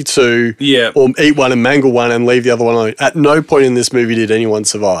 maybe 2, or eat one and mangle one and leave the other one alone. At no point in this movie did anyone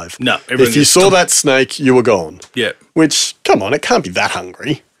survive. No. If you saw that snake, you were gone. Yeah. Which, come on, it can't be that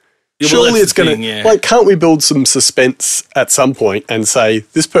hungry. Yeah, surely it's going to... Like, can't we build some suspense at some point and say,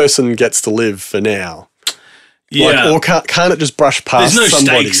 this person gets to live for now? Yeah. Like, or can't it just brush past somebody? There's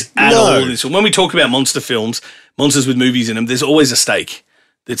no stakes at all in this. When we talk about monster films, monsters with movies in them, there's always a stake.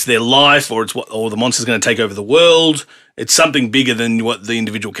 It's their life, or the monster's going to take over the world. It's something bigger than what the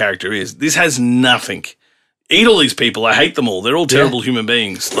individual character is. This has nothing. Eat all these people. I hate them all. They're all terrible human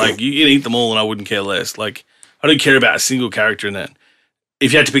beings. Like, you can eat them all and I wouldn't care less. Like, I don't care about a single character in that.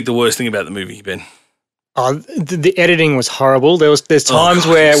 If you had to pick the worst thing about the movie, Ben. The editing was horrible. There's times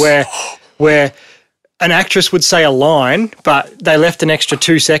where an actress would say a line, but they left an extra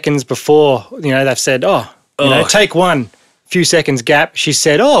 2 seconds before, they've said, take one. Few seconds gap, she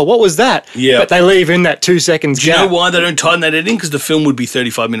said, what was that? Yeah. But they leave in that 2 seconds gap. Do you know why they don't tighten that editing? Because the film would be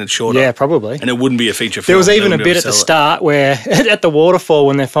 35 minutes shorter. Yeah, probably. And it wouldn't be a feature film. There was even a bit at the start where, at the waterfall,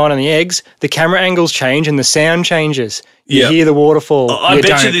 when they're finding the eggs, the camera angles change and the sound changes. You hear the waterfall. I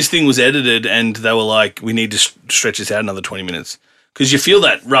bet you this thing was edited and they were like, we need to stretch this out another 20 minutes. Because you feel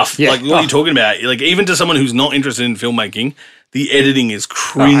that rough. Yeah. Like, what are you talking about? Like, even to someone who's not interested in filmmaking, the editing is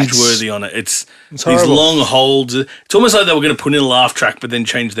cringeworthy on it. It's these long holds. It's almost like they were going to put in a laugh track but then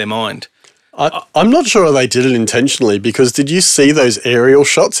change their mind. I'm not sure they did it intentionally because did you see those aerial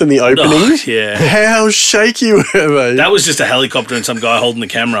shots in the opening? Oh, yeah. How shaky were they? That was just a helicopter and some guy holding the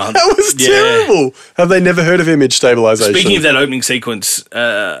camera. That was terrible. Have they never heard of image stabilization? Speaking of that opening sequence,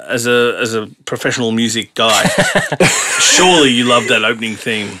 as a professional music guy, surely you love that opening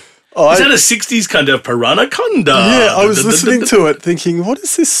theme. Is that a 60s kind of Piranaconda? Yeah, I was listening to it thinking, what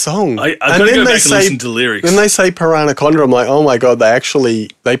is this song? I've got to go back and listen to the lyrics. When they say Piranaconda, I'm like, oh my God,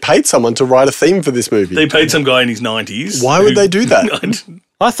 they paid someone to write a theme for this movie. They paid some guy in his 90s. Why would they do that?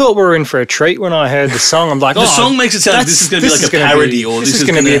 I thought we were in for a treat when I heard the song. I'm like, the song makes it sound like this is going to be like a parody or this is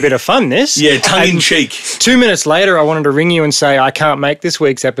going to be a bit of fun, this. Yeah, tongue-in-cheek. 2 minutes later, I wanted to ring you and say, I can't make this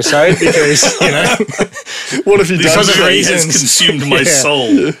week's episode because, What have you done? Because has consumed my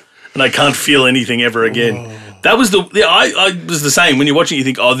soul. And I can't feel anything ever again. That was I was the same. When you're watching, you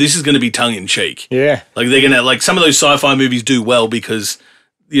think, this is going to be tongue in cheek. Yeah. Like they're going to, like some of those sci-fi movies do well because,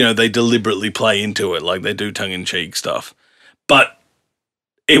 they deliberately play into it. Like they do tongue in cheek stuff. But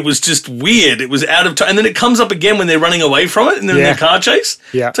it was just weird. It was out of time. And then it comes up again when they're running away from it and they're in their car chase.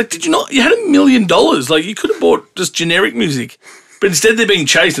 Yeah. It's like, you had $1 million. Like you could have bought just generic music. But instead they're being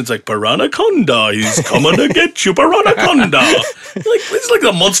chased. It's like, Piranaconda, he's coming to get you, Piranaconda. It's like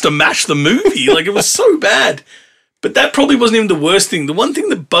the Monster Mash the movie. Like, it was so bad. But that probably wasn't even the worst thing. The one thing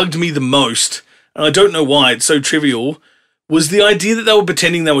that bugged me the most, and I don't know why, it's so trivial, was the idea that they were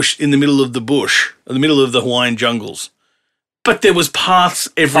pretending they were in the middle of the bush, in the middle of the Hawaiian jungles. But there was paths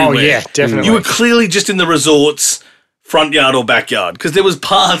everywhere. Oh, yeah, definitely. You were clearly just in the resort's front yard or backyard because there was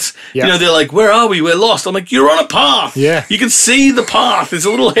paths. Yep. They're like, where are we? We're lost. I'm like, you're on a path. Yeah. You can see the path. There's a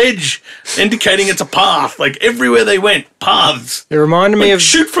little hedge indicating it's a path. Like everywhere they went, paths. It reminded me of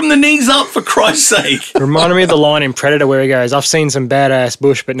shoot from the knees up for Christ's sake. It reminded me of the line in Predator where he goes, I've seen some badass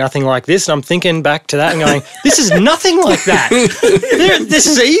bush, but nothing like this. And I'm thinking back to that and going, this is nothing like that. This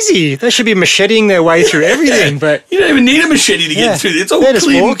is easy. They should be macheting their way through everything. But you don't even need a machete to get through. It's all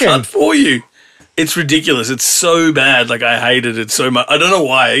clean and cut for you. It's ridiculous. It's so bad. Like, I hated it so much. I don't know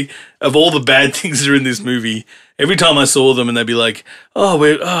why. Of all the bad things that are in this movie, every time I saw them and they'd be like,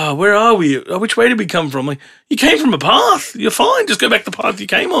 where are we? Oh, which way did we come from? Like, you came from a path. You're fine. Just go back the path you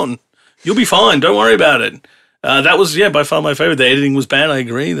came on. You'll be fine. Don't worry about it. That was, by far my favorite. The editing was bad. I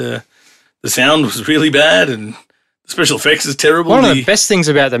agree. The sound was really bad and the special effects is terrible. One of the best things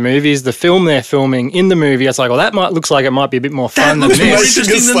about the movie is the film they're filming in the movie. It's like, well, that looks like it might be a bit more fun than That looks more this.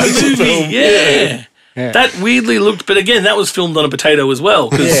 interesting than the movie. Yeah. That weirdly looked, but again, that was filmed on a potato as well.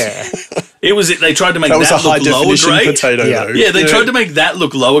 It was. They tried to make that was a high look lower definition grade. potato, though. Yeah, they tried to make that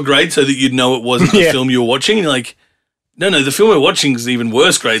look lower grade so that you'd know it wasn't the film you were watching. And you're like, no, the film we're watching is even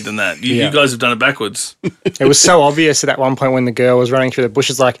worse grade than that. You guys have done it backwards. It was so obvious at that one point when the girl was running through the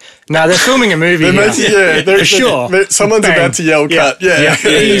bushes, like, no, they're filming a movie here. For sure. Someone's about to yell cut.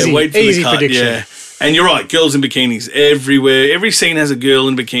 Easy, wait for easy the cut. prediction. Yeah. And you're right, girls in bikinis everywhere. Every scene has a girl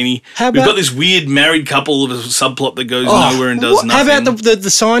in bikini. We've got this weird married couple of a subplot that goes nowhere and does nothing. How about the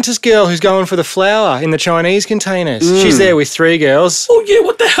scientist girl who's going for the flour in the Chinese containers? She's there with 3 girls. Oh, yeah,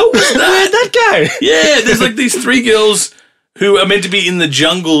 what the hell was that? Where'd that go? Yeah, there's like these 3 girls who are meant to be in the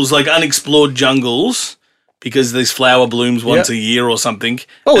jungles, like unexplored jungles, because there's flower blooms once a year or something.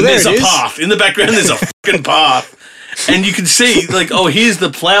 Oh, and there there's it a is. path. In the background, there's a fucking path. And you can see, like, here's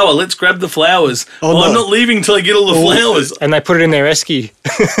the flower. Let's grab the flowers. I'm not leaving till I get all the flowers. And they put it in their esky.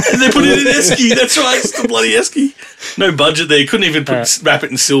 And they put it in esky. That's right. It's the bloody esky. No budget there. You couldn't even wrap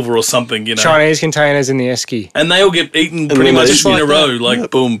it in silver or something, Chinese containers in the esky. And they all get eaten pretty much in a row.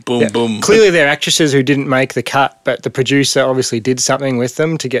 Like, boom, boom, boom. Clearly they're actresses who didn't make the cut, but the producer obviously did something with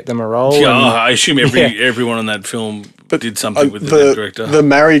them to get them a role. Yeah, I assume everyone on that film did something with the director. The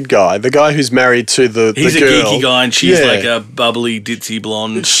married guy, the guy who's married to the He's girl. a geeky guy and she's like a bubbly, ditzy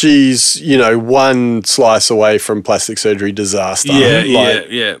blonde. She's, one slice away from plastic surgery disaster.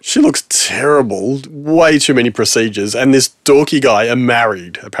 Yeah. She looks terrible. Way too many procedures. And this dorky guy are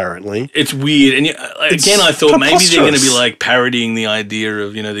married, apparently. It's weird. And again, I thought maybe they're going to be preposterous. like parodying the idea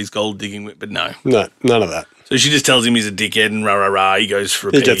of, these gold digging, but no. No, none of that. So she just tells him he's a dickhead and rah, rah, rah. He goes for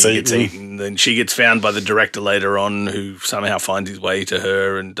a pee, he gets eaten. Then she gets found by the director later on who somehow finds his way to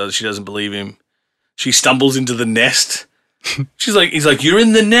her and she doesn't believe him. She stumbles into the nest. He's like, you're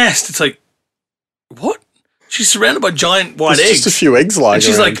in the nest. It's like, what? She's surrounded by giant white There's eggs. just a few eggs lying And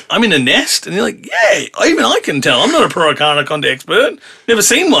she's around. like, I'm in a nest. And you're like, yeah, even I can tell. I'm not a Anaconda expert. Never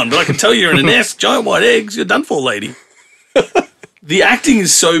seen one, but I can tell you're in a nest. Giant white eggs. You're done for, lady. The acting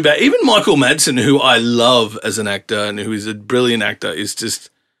is so bad. Even Michael Madsen, who I love as an actor and who is a brilliant actor, is just...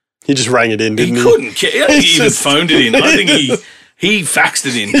 He just rang it in, didn't he? He couldn't care. I think he even phoned it in. I think he faxed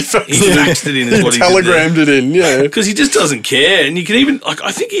it in. He faxed it in is what he did. Telegrammed it in, yeah. Because he just doesn't care. And you can even...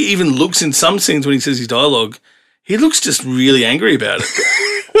 I think he even looks in some scenes when he says his dialogue, he looks just really angry about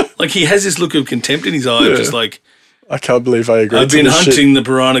it. Like he has this look of contempt in his eye, just like... I can't believe I agree. I've been hunting the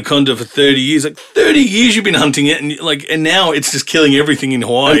Anaconda for 30 years. Like 30 years you've been hunting it, and now it's just killing everything in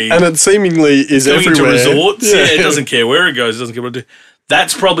Hawaii. And it seemingly is going everywhere. Into resorts. Yeah, it doesn't care where it goes. It doesn't care what it do.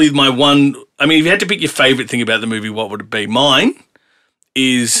 That's probably my one. I mean, if you had to pick your favorite thing about the movie, what would it be? Mine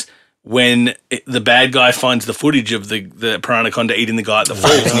is when the bad guy finds the footage of the Anaconda eating the guy at the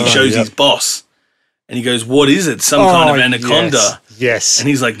falls, and he shows his boss. And he goes, what is it? Some kind of anaconda. Yes. And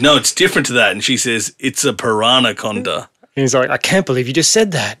he's like, no, it's different to that. And she says, it's a piranhaconda. And he's like, I can't believe you just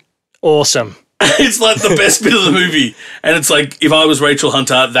said that. Awesome. It's like the best bit of the movie. And it's like, if I was Rachel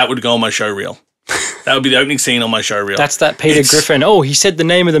Hunter, that would go on my show reel. That would be the opening scene on my show reel. That's that Peter Griffin. Oh, he said the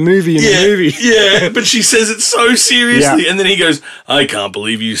name of the movie in the movie. Yeah, but she says it so seriously. And then he goes, I can't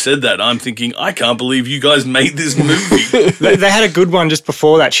believe you said that. I'm thinking, I can't believe you guys made this movie. They had a good one just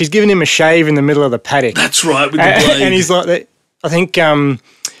before that. She's giving him a shave in the middle of the paddock. That's right, with the blade. And he's like, I think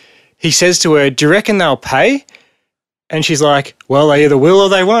he says to her, do you reckon they'll pay? And she's like, well, they either will or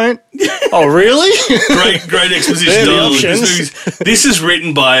they won't. Oh, really? Great exposition dialogue. This is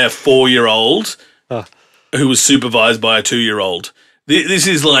written by a 4-year-old who was supervised by a 2-year-old. This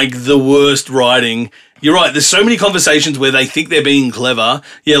is like the worst writing. You're right. There's so many conversations where they think they're being clever.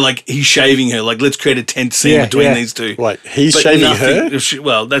 Yeah, like he's shaving her. Like, let's create a tense scene between these two. Wait, he's shaving her?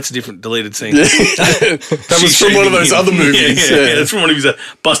 Well, that's a different delited scene. That was from one of those other movies. Yeah, that's from one of his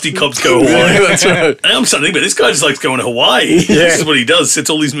Busty Cops Go Hawaii. Yeah, that's right. And I'm starting to think, but this guy just likes going to Hawaii. This is what he does. Sets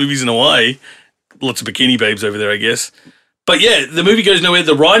all these movies in Hawaii. Lots of bikini babes over there, I guess. But yeah, the movie goes nowhere.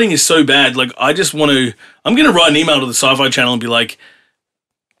 The writing is so bad. Like, I'm going to write an email to the Sci-Fi Channel and be like,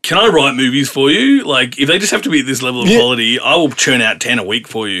 can I write movies for you? Like, if they just have to be at this level of quality, I will churn out 10 a week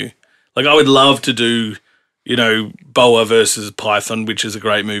for you. Like, I would love to do, Boa versus Python, which is a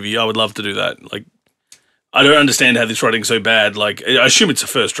great movie. I would love to do that. Like, I don't understand how this writing's so bad. Like, I assume it's a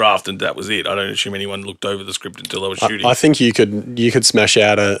first draft and that was it. I don't assume anyone looked over the script until they were shooting. I think you could smash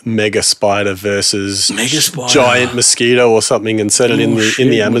out a mega spider versus Mega spider. giant mosquito or something and set it in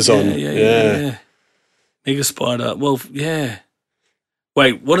the Amazon. Yeah. Mega spider. Well, yeah.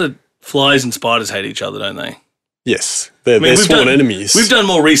 Wait, what do flies and spiders hate each other, don't they? Yes, they're sworn enemies. We've done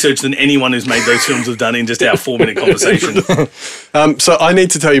more research than anyone who's made those films have done in just our 4-minute conversation. So I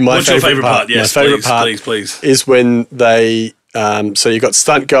need to tell you What's your favourite part? Yes, my favourite part please. is when they. So you got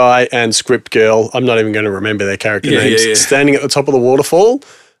stunt guy and script girl. I'm not even going to remember their character names. Standing at the top of the waterfall,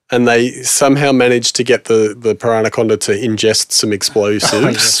 and they somehow managed to get the Piranaconda to ingest some explosives.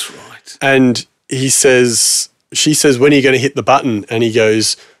 That's right. And she says, "When are you going to hit the button?" And he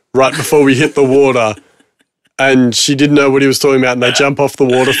goes, "Right before we hit the water." And she didn't know what he was talking about, and they jump off the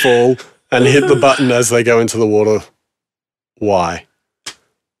waterfall and hit the button as they go into the water. Why?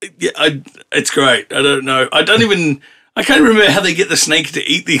 Yeah, it's great. I don't know. I can't remember how they get the snake to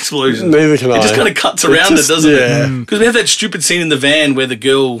eat the explosion. Neither can I. It just kind of cuts around it, doesn't it? Because we have that stupid scene in the van where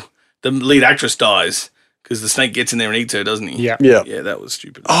the lead actress dies because the snake gets in there and eats her, doesn't he? Yeah. Yeah, that was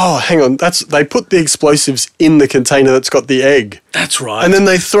stupid. Oh, hang on. They put the explosives in the container that's got the egg. That's right. And then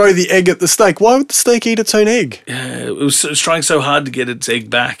they throw the egg at the snake. Why would the snake eat its own egg? Yeah, it was trying so hard to get its egg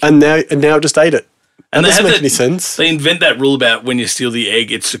back. And now it just ate it. And that doesn't make any sense. They invent that rule about when you steal the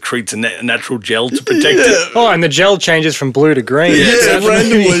egg, it secretes a natural gel to protect it. Oh, and the gel changes from blue to green. Yeah,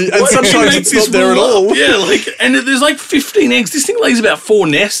 randomly. And sometimes it's not there at all. Yeah, and there's 15 eggs. This thing lays about 4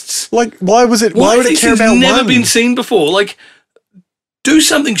 nests. Like, why would it care about one? Never been seen before. Like, do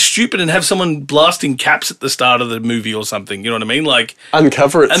something stupid and have someone blasting caps at the start of the movie or something. You know what I mean? Like,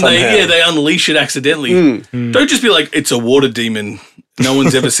 uncover it and somehow. they unleash it accidentally. Don't just be like, it's a water demon. No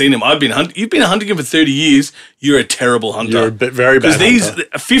one's ever seen him. You've been hunting him for 30 years. You're a terrible hunter. You're very bad Because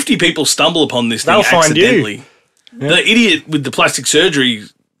 50 people stumble upon this thing accidentally. Yeah. The idiot with the plastic surgery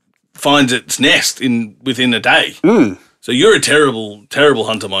finds its nest within a day. So you're a terrible, terrible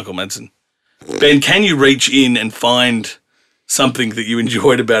hunter, Michael Madsen. Ben, can you reach in and find something that you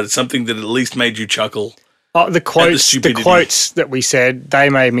enjoyed about it, something that at least made you chuckle? Oh, the quotes that we said, they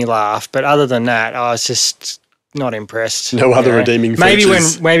made me laugh. But other than that, I was just not impressed. No other redeeming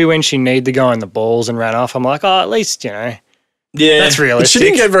features. Maybe when she kneed the guy in the balls and ran off, I'm like, at least, Yeah. That's realistic. She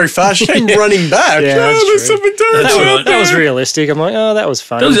didn't get very far. She came running back. Yeah, there's something terrible. That was realistic. I'm like, that was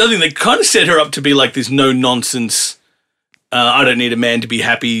funny. That was the other thing. They kind of set her up to be like this no-nonsense, I don't need a man to be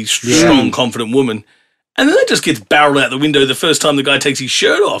happy, strong, confident woman. And then that just gets barreled out the window the first time the guy takes his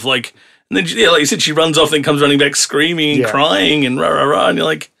shirt off. Like, and then, like you said, she runs off, then comes running back screaming and crying and rah. And you're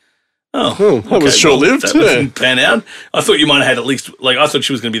like, that was short-lived. That didn't pan out. I thought you might have had at least, I thought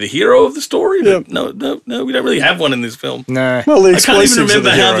she was going to be the hero of the story. But no, we don't really have one in this film. No. Well, I can't even remember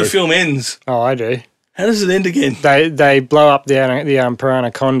how the film ends. Oh, I do. How does it end again? They blow up the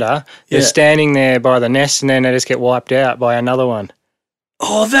Piranaconda. They're standing there by the nest, and then they just get wiped out by another one.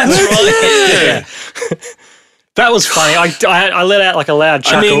 Oh, that's right. Yeah. That was funny. I let out a loud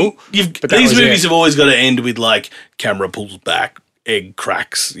chuckle. I mean, these movies have always got to end with camera pulls back, egg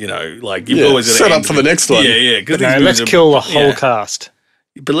cracks. You've always got to set up for the next one. Yeah. Let's kill the whole cast.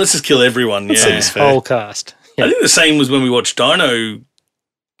 But let's just kill everyone. Whole cast. Yeah. I think the same was when we watched Dino.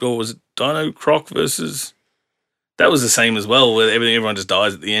 Or was it Dino Croc versus? That was the same as well, where everyone just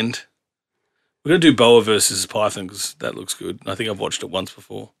dies at the end. We're going to do Boa versus Python because that looks good. I think I've watched it once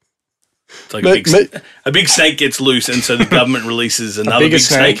before. It's like a big snake gets loose, and so the government releases another big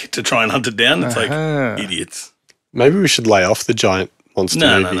snake to try and hunt it down. It's like idiots. Maybe we should lay off the giant monster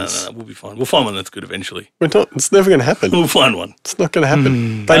movies. No. We'll be fine. We'll find one that's good eventually. We're not. It's never going to happen. We'll find one. It's not going to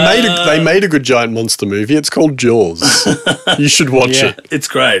happen. They made a good giant monster movie. It's called Jaws. You should watch it. It's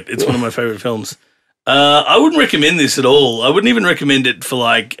great. It's one of my favorite films. I wouldn't recommend this at all. I wouldn't even recommend it for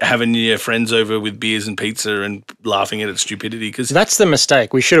having your friends over with beers and pizza and laughing at its stupidity. Because that's the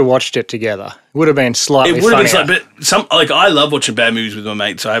mistake. We should have watched it together. It would have been slightly funnier. But I love watching bad movies with my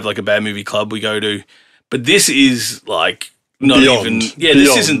mates. So I have a bad movie club we go to. But this is not beyond. even. Yeah,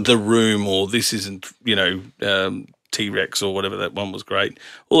 this isn't The Room, or this isn't T-Rex or whatever. That one was great.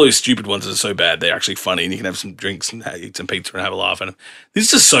 All those stupid ones are so bad. They're actually funny, and you can have some drinks and eat some pizza and have a laugh at them. This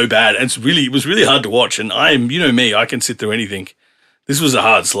is just so bad, and it was really hard to watch. And me, I can sit through anything. This was a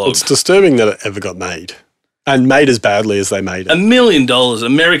hard slog. It's disturbing that it ever got made, and made as badly as they made it. $1 million,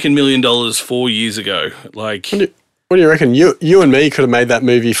 American $1 million 4 years ago. What do you reckon? You and me could have made that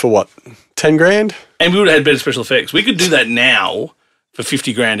movie for what, 10 grand? And we would have had better special effects. We could do that now for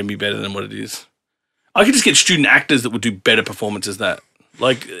 50 grand and be better than what it is. I could just get student actors that would do better performances than that.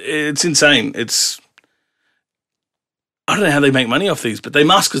 It's insane. I don't know how they make money off these, but they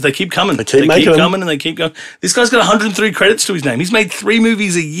must because they keep coming. They keep making them. coming and they keep going. This guy's got 103 credits to his name. He's made 3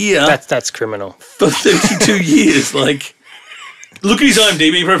 movies a year That's criminal. for 32 years. Like, look at his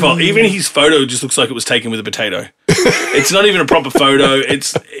IMDb profile. Even his photo just looks like it was taken with a potato. It's not even a proper photo.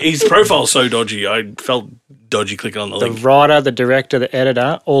 It's his profile's so dodgy. I felt dodgy clicking on the The link. writer, the director, the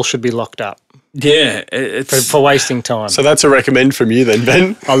editor, all should be locked up Yeah, it's for wasting time. So that's a recommend from you then,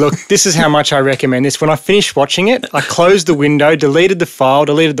 Ben. Oh, look, this is how much I recommend this. When I finished watching it, I closed the window, deleted the file,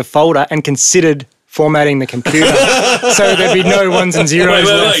 deleted the folder, and considered formatting the computer so there'd be no ones and zeros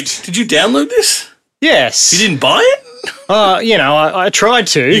left. wait. Did you download this? Yes. You didn't buy it? I tried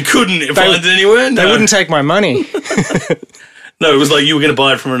to. You couldn't find it anywhere? No. They wouldn't take my money. No, it was like you were going to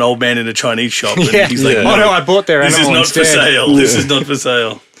buy it from an old man in a Chinese shop. And Yeah. he's like, Oh, no, I bought their this is animal not instead. for sale. This is not for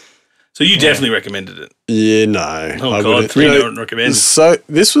sale. So you definitely recommended it. Yeah, no. Oh, I God, wouldn't. 3 You know, don't recommend. So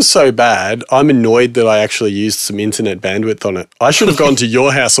this was so bad. I'm annoyed that I actually used some internet bandwidth on it. I should have gone to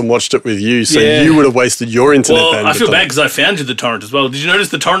your house and watched it with you, so Yeah. you would have wasted your internet bandwidth. Well, I feel on bad it. because I found you the torrent as well. Did you notice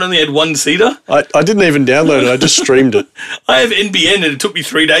the torrent only had 1 seater? I didn't even download it. I just streamed it. I have NBN and it took me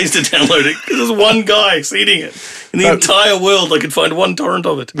 3 days to download it because there's one guy seeding it. In the entire world, I could find 1 torrent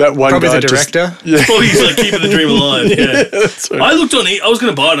of it. That one Probably guy the director. Probably he's like keeping the dream alive. Yeah. That's right. I looked on. I was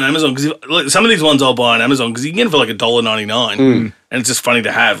going to buy it on Amazon because some of these ones I'll buy on Amazon because you can get it for like $1.99, and it's just funny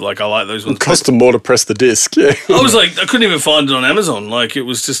to have. Like I like those ones. It cost them more to press the disc. Yeah. I was like, I couldn't even find it on Amazon. Like it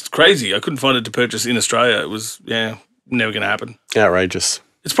was just crazy. I couldn't find it to purchase in Australia. It was never going to happen. Outrageous.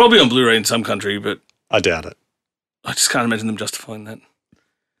 It's probably on Blu-ray in some country, but I doubt it. I just can't imagine them justifying that.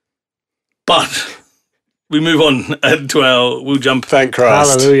 But we move on to our. We'll jump. Thank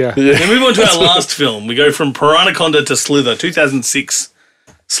Christ. Hallelujah. Yeah. We move on to our last film. We go from Piranhaconda to Slither, 2006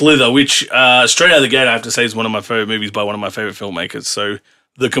 Slither, which straight out of the gate I have to say is one of my favourite movies by one of my favourite filmmakers. So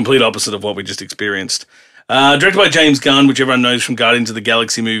the complete opposite of what we just experienced. Directed by James Gunn, which everyone knows from Guardians of the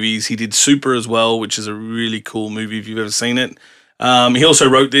Galaxy movies. He did Super as well, which is a really cool movie if you've ever seen it. He also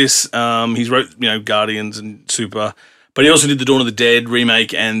wrote this. He's wrote Guardians and Super. But he also did the Dawn of the Dead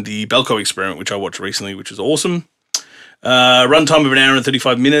remake and the Belko Experiment, which I watched recently, which is awesome. Runtime of 1 hour and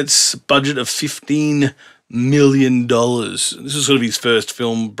 35 minutes. Budget of $15 million. This is sort of his first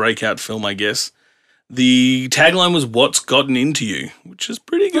breakout film, I guess. The tagline was "What's gotten into you," which is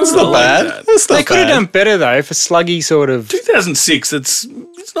pretty good. That's not bad. That. That's not They could have bad. done better, though, for sluggy sort of... 2006. It's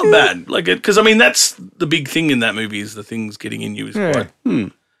not bad. Like because I mean that's the big thing in that movie is the things getting in you is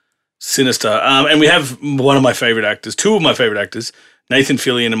quite sinister. And we have one of my favorite actors, 2 of my favorite actors, Nathan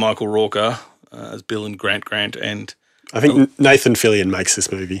Fillion and Michael Rooker as Bill and Grant, and I think Nathan Fillion makes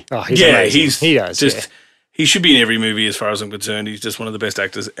this movie. Oh, he's amazing. He does, just yeah. he should be in every movie as far as I'm concerned. He's just one of the best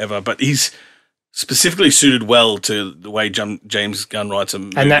actors ever. But he's specifically suited well to the way James Gunn writes a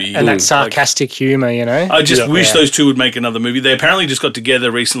movie. And that sarcastic humour, I just wish Yeah. those 2 would make another movie. They apparently just got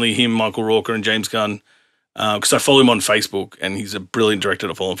together recently, him, Michael Rooker, and James Gunn, because I follow him on Facebook, and he's a brilliant director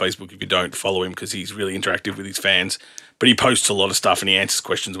to follow on Facebook if you don't follow him because he's really interactive with his fans. But he posts a lot of stuff and he answers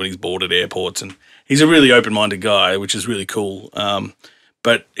questions when he's bored at airports, and he's a really open-minded guy, which is really cool.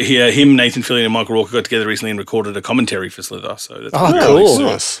 But him, Nathan Fillion, and Michael Rooker got together recently and recorded a commentary for Slither. So that's cool.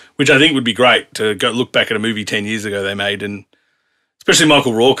 Nice. which I think would be great to go look back at a movie 10 years ago they made, and especially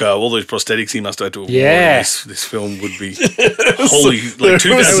Michael Rooker, all those prosthetics he must have to avoid. Yeah. This film would be holy, like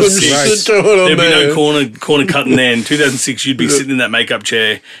There was some 2006. shit going on There'd be there. no corner cutting then. 2006, you'd be sitting in that makeup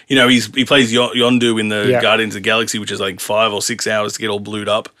chair. He plays Yondu in the Guardians of the Galaxy, which is like 5 or 6 hours to get all blued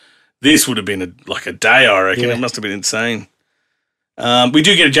up. This would have been a day, I reckon. Yeah. It must have been insane. We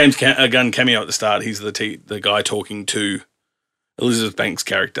do get a James Gunn cameo at the start. He's the guy talking to Elizabeth Banks'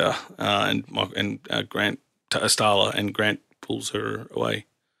 character and Grant Starla, and Grant pulls her away.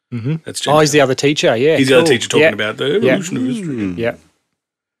 Mm-hmm. That's James he's the other teacher, yeah. He's the other teacher talking about the evolution of history. Yeah.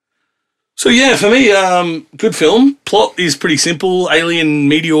 So yeah, for me, good film. Plot is pretty simple. Alien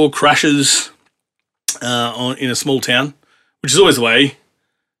meteor crashes in a small town, which is always the way.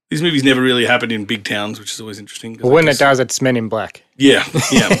 These movies never really happen in big towns, which is always interesting. Well, when it does, it's Men in Black. Yeah.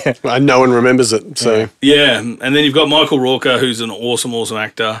 And no one remembers it. So Yeah, and then you've got Michael Rooker, who's an awesome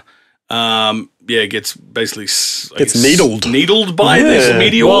actor. Gets basically needled by this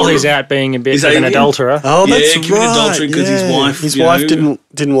meteor. While he's out being a bit His of an alien. adulterer. Oh, that's committed right. adultery because his wife,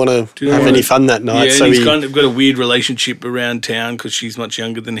 didn't want to have any fun that night. Yeah, so and he's kind of got a weird relationship around town because she's much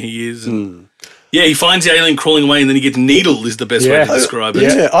younger than he is. And yeah, he finds the alien crawling away and then he gets needled is the best way to describe it.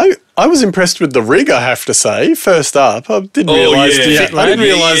 Yeah, I was impressed with the rig, I have to say. First up, I didn't realise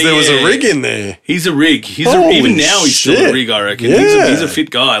there was a rig in there. He's a rig. Holy Even now he's still a shit. rig, I reckon. Yeah. He's a fit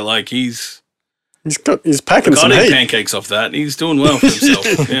guy. Like he's packing some can't eat heat. pancakes off that. He's doing well for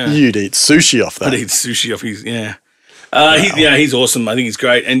himself. Yeah. You'd eat sushi off I'd that. eat sushi off his, yeah. He's awesome. I think he's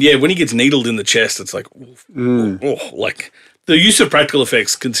great. And when he gets needled in the chest, it's like, like the use of practical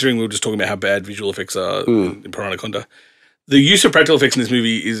effects, considering we were just talking about how bad visual effects are in Piranaconda, the use of practical effects in this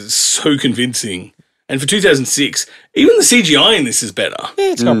movie is so convincing. And for 2006, even the CGI in this is better.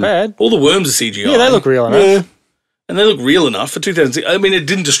 Yeah, it's not bad. All the worms are CGI. Yeah, they look real enough. Yeah. And they look real enough for 2006. I mean, it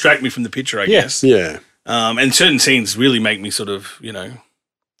didn't distract me from the picture, I guess. Yeah. And certain scenes really make me sort of,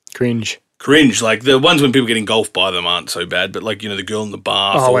 Cringe. Like the ones when people get engulfed by them aren't so bad, but like, the girl in the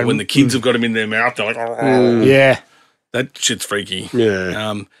bath or when the kids have got them in their mouth, they're like, Yeah. that shit's freaky.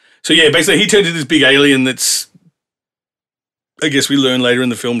 Yeah. So basically he turns into this big alien that's, I guess we learn later in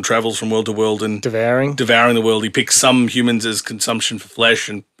the film, travels from world to world and Devouring the world. He picks some humans as consumption for flesh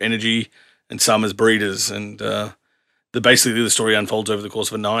and energy and some as breeders. And basically the story unfolds over the course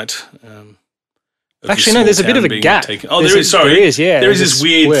of a night. Actually, no, there's a bit of a gap. There is, sorry. There is, yeah. There is this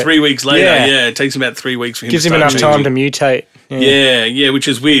weird split. 3 weeks later. Yeah. Yeah, it takes him about 3 weeks for him Gives to him start enough time changing. to mutate. Yeah, which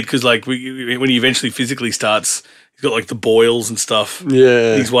is weird because like when he eventually physically starts, he's got like the boils and stuff.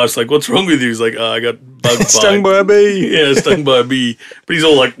 Yeah. His wife's like, "What's wrong with you?" He's like, "Oh, I got bug bite." Stung by a bee. Yeah, stung by a bee. But he's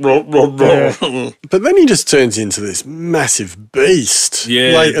all like, Yeah. But then he just turns into this massive beast.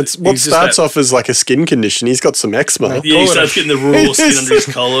 Yeah, Like it's what he's just starts that- off as like a skin condition. He's got some eczema. Yeah, he starts getting the raw skin under his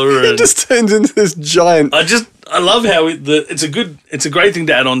collar. He And just turns into this giant. I love how it's a great thing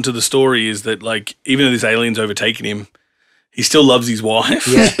to add on to the story is that like even though this alien's overtaken him, he still loves his wife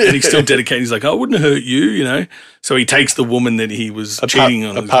and he's still dedicated. He's like, I wouldn't hurt you, So he takes the woman that he was cheating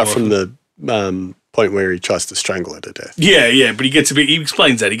on. Apart from the point where he tries to strangle her to death. Yeah, but he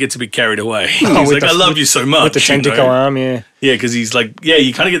explains that. He gets a bit carried away. He's like, I love you so much. With the tentacle arm, yeah. Yeah, because he's like,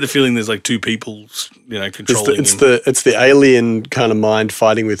 you kind of get the feeling there's like two people, controlling him. It's the alien kind of mind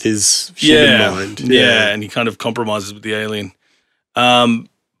fighting with his human mind. Yeah, and he kind of compromises with the alien.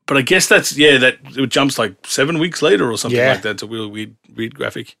 But I guess that it jumps like 7 weeks later or something like that. It's a really weird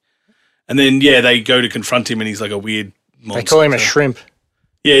graphic. And then, they go to confront him and he's like a weird monster. They call him a shrimp.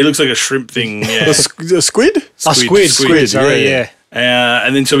 Yeah, he looks like a shrimp thing. Yeah. The squid? Squid, sorry, yeah.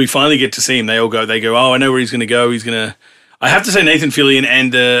 And then so we finally get to see him. They go, oh, I know where he's going to go. I have to say Nathan Fillion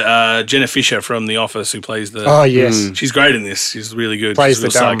and Jenna Fisher from The Office who plays the... Oh, yes. She's great in this. She's really good. Plays She's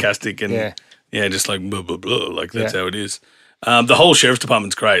real the dumb. sarcastic and just like blah, blah, blah. Like that's how it is. The whole sheriff's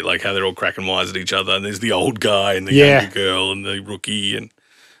department's great, like how they're all cracking wise at each other. And there's the old guy and the younger girl and the rookie and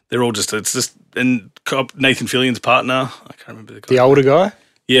they're all and Nathan Fillion's partner. I can't remember the guy. The older guy?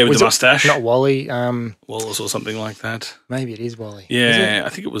 Yeah, with the mustache. Not Wally. Wallace or something like that. Maybe it is Wally. Yeah, I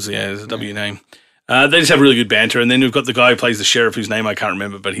think it was, there's a W name. They just have really good banter. And then we've got the guy who plays the sheriff whose name I can't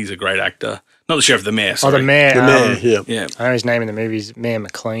remember, but he's a great actor. Not the sheriff, the mayor, sorry. Oh, the mayor. The mayor, Yeah. I know his name in the movie is Mayor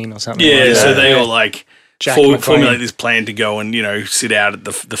McLean or something. Yeah, like that. so they all like Jack McLean. formulate this plan to go and, sit out at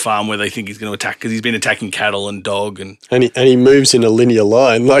the farm where they think he's going to attack because he's been attacking cattle and dog. And he moves in a linear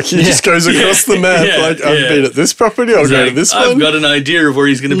line. Like he just goes across the map. I've been at this property, I'll go to this one. I've got an idea of where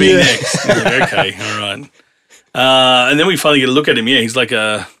he's going to be next. Like, okay, all right. And then we finally get a look at him. Yeah, he's like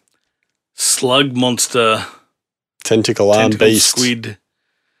a slug monster. Tentacle arm beast. Squid.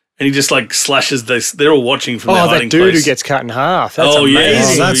 And he just like slashes this. They're all watching from their hiding that dude place. who gets cut in half. That's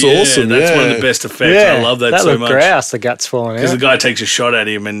amazing. Oh, that's awesome. That's one of the best effects. I love that so much. grouse, the guts falling out. Because the guy takes a shot at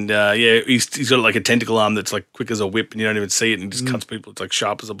him and he's got like a tentacle arm that's like quick as a whip and you don't even see it and he just cuts people. It's like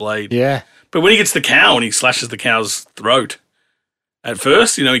sharp as a blade. Yeah. But when he gets the cow and he slashes the cow's throat, at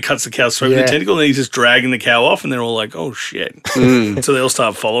first, he cuts the cow's throat with the tentacle and then he's just dragging the cow off and they're all like, oh shit. So they all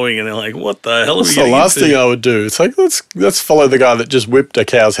start following and they're like, what the hell are we That's getting the last into? thing I would do. It's like, let's follow the guy that just whipped a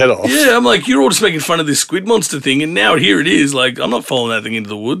cow's head off. Yeah, I'm like, you're all just making fun of this squid monster thing and now here it is. Like, I'm not following that thing into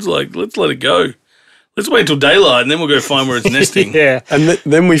the woods. Like, let's let it go. Let's wait until daylight and then we'll go find where it's nesting. Yeah. And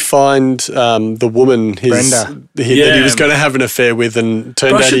then we find the woman Brenda. that he was going to have an affair with and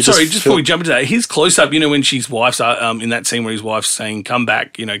turned out he just before we jump into that, his close-up, when his wife's in that scene where his wife's saying, come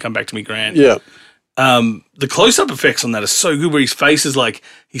back to me, Grant. Yeah. The close-up effects on that are so good where his face is like,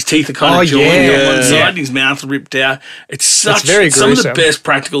 his teeth are kind of joined on one side and his mouth ripped out. It's very some of the gruesome. best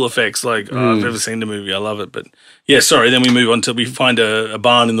practical effects I've ever seen in the movie. I love it. But then we move on till we find a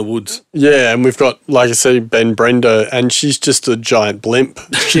barn in the woods. Yeah, and we've got, like I said, Brenda, and she's just a giant blimp.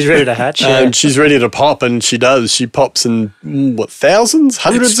 She's ready to hatch. And she's ready to pop, and she does. She pops in, thousands?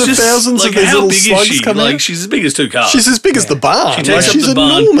 Hundreds of thousands of these how little big slugs is she? come out? She's as big as two cars. She's as big as the barn. She takes up she's the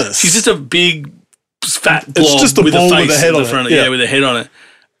barn. enormous. She's just a big fat blob just a with ball a face with a head at the on front. it. Yeah. With a head on it.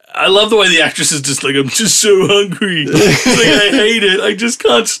 I love the way the actress is just like, I'm just so hungry. She's like, I hate it. I just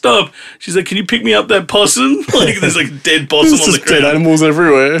can't stop. She's like, can you pick me up that possum? Like, there's like a dead possum There's on the just dead ground. animals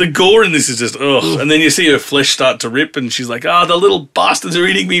everywhere. The gore in this is just, ugh. And then you see her flesh start to rip, and she's like, the little bastards are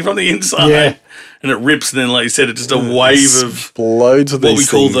eating me from the inside. Yeah. And it rips, and then, like you said, it's just a wave of loads of what we these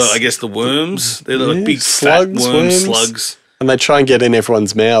call things. the worms. They're like Yeah, big slugs, fat worms. slugs. And they try and get in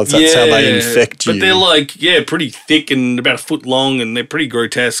everyone's mouths. That's how they infect you. But they're like, pretty thick and about a foot long, and they're pretty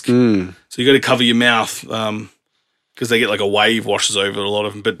grotesque. Mm. So you got to cover your mouth because they get like a wave washes over a lot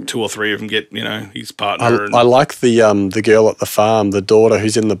of them, but 2 or 3 of them get, his partner. I like the girl at the farm, the daughter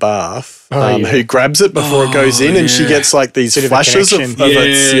who's in the bath, who grabs it before it goes in, and she gets like these flashes of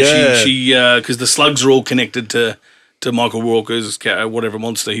it. She because the slugs are all connected to Michael Walker's whatever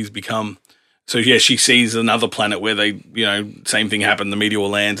monster he's become. So, she sees another planet where they, same thing happened. The meteor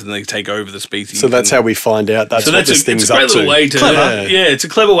lands and they take over the species. So that's how we find out that's what this thing's up to. It's a great little way to, it's a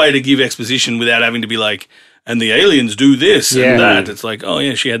clever way to give exposition without having to be like, and the aliens do this and that. It's like,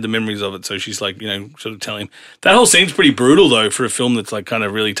 she had the memories of it. So she's like, sort of telling him. That whole scene's pretty brutal, though, for a film that's like kind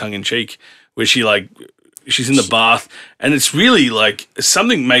of really tongue-in-cheek, where she's in the bath, and it's really like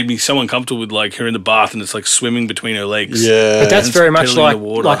something made me so uncomfortable with like her in the bath, and it's like swimming between her legs. Yeah, but that's very much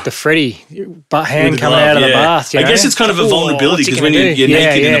like the Freddy hand coming out of the bath. I guess it's kind of a vulnerability because when you're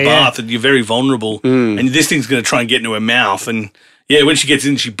naked in the bath, and you're very vulnerable, and this thing's going to try and get into her mouth, and when she gets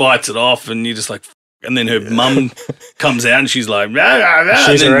in, she bites it off, and you're just like. And then her mum comes out and she's like, rah, rah, rah.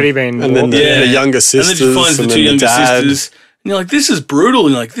 She's already been. And then the younger sisters. And then she finds the 2 younger sisters. And you're like, this is brutal.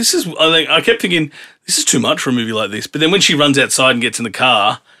 And you're like, I kept thinking, this is too much for a movie like this. But then when she runs outside and gets in the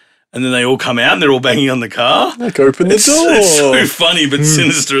car, and then they all come out and they're all banging on the car. Like, open the door. It's so funny but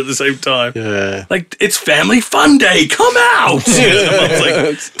sinister at the same time. Yeah. Like, it's family fun day. Come out. The mom's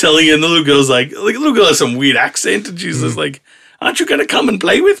like telling her, and the little girl's like, the little girl has some weird accent, and she's just like, aren't you going to come and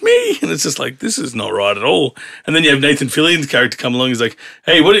play with me? And it's just like, this is not right at all. And then you have Nathan Fillion's character come along. He's like,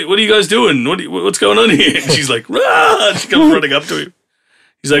 hey, what are you guys doing? What's going on here? And she's like, rah! And she comes running up to him.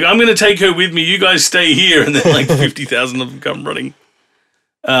 He's like, I'm going to take her with me. You guys stay here. And then like 50,000 of them come running.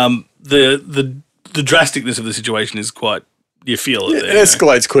 The drasticness of the situation is quite, you feel it there. It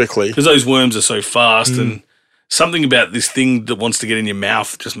escalates quickly. Because those worms are so fast and something about this thing that wants to get in your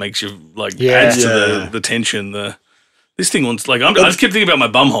mouth just makes you like, adds to the tension, This thing wants, like, I just kept thinking about my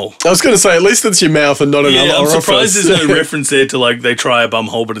bumhole. I was going to say, at least it's your mouth and not another orifice. I'm surprised there's no reference there to, like, they try a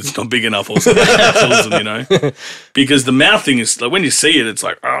bumhole, but it's not big enough or something that kills them, Because the mouth thing is, like, when you see it, it's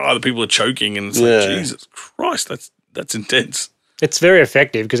like, the people are choking, and it's like, Jesus Christ, that's intense. It's very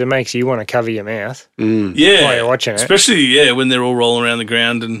effective because it makes you want to cover your mouth while you're watching it. Especially, when they're all rolling around the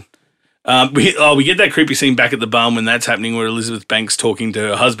ground. And we get that creepy scene back at the barn when that's happening where Elizabeth Banks talking to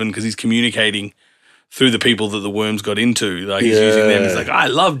her husband because he's communicating through the people that the worms got into. Like, he's using them. He's like, I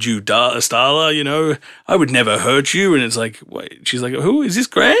loved you, Starla, I would never hurt you. And it's like, wait, she's like, who is this,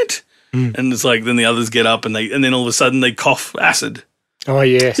 Grant? And it's like, then the others get up and then all of a sudden they cough acid. Oh,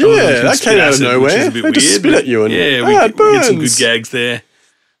 yeah. That came out of nowhere. They just spit at you. And, we get some good gags there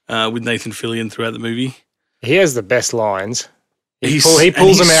with Nathan Fillion throughout the movie. He has the best lines. He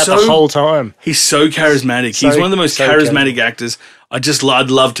pulls them out the whole time. He's so charismatic. He's one of the most charismatic actors. I'd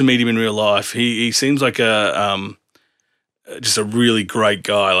love to meet him in real life. He seems like just a really great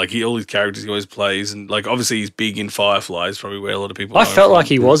guy. Like all his characters he always plays, and like obviously he's big in Fireflies, probably where a lot of people. I felt like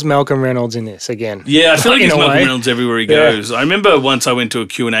he was Malcolm Reynolds in this again. Yeah, I feel like he's Malcolm Reynolds everywhere he goes. I remember once I went to a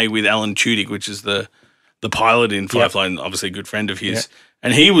Q&A with Alan Tudyk, which is the pilot in Firefly, and obviously a good friend of his. Yep.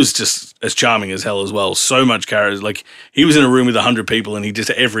 And he was just as charming as hell as well. So much charisma. Like, he was in a room with 100 people and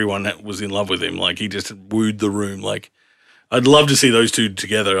everyone was in love with him. Like, he just wooed the room. Like, I'd love to see those two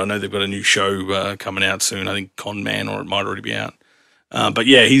together. I know they've got a new show coming out soon. I think Con Man, or it might already be out. But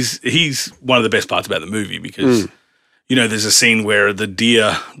yeah, he's one of the best parts about the movie because, there's a scene where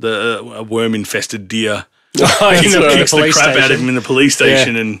a worm-infested deer, kicks the crap out of him in the police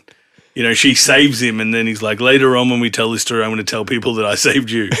station and... she saves him, and then he's like, later on when we tell this story, I'm going to tell people that I saved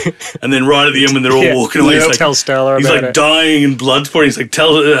you. And then right at the end when they're all walking away, he's like, tell Starla he's about like it. dying and blood's pouring. He's like,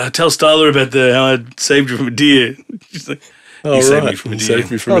 tell Starla about how I saved you from a deer. She's like, saved me from a deer.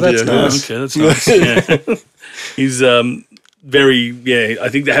 Saved me from a deer. Nice. Okay, that's nice. Yeah. He's very, I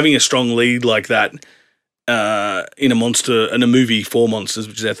think that having a strong lead like that in a movie for monsters,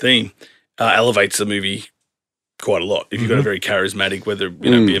 which is our theme, elevates the movie quite a lot if you've got a very charismatic, whether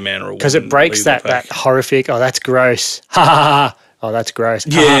be a man or a woman. Because it breaks that horrific, that's gross. Ha ha ha. Oh, that's gross.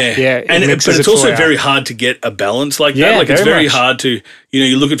 Yeah. Yeah. But it's also very hard to get a balance like that. Like, it's very hard to,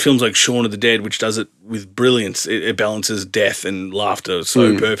 you look at films like Shaun of the Dead, which does it with brilliance. It balances death and laughter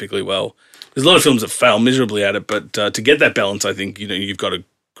so perfectly well. There's a lot of films that fail miserably at it, but to get that balance, I think, you've got to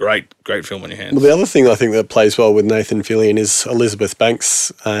great film on your hands. Well, the other thing I think that plays well with Nathan Fillion is Elizabeth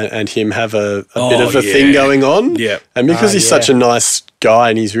Banks and him have a bit of a thing going on. Yeah. And because he's such a nice guy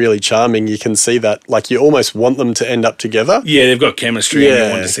and he's really charming, you can see that, like, you almost want them to end up together. Yeah, they've got chemistry and you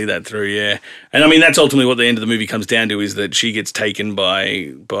want to see that through, yeah. And I mean, that's ultimately what the end of the movie comes down to, is that she gets taken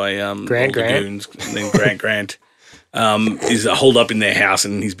by Grant. goons, and then Grant is holed up in their house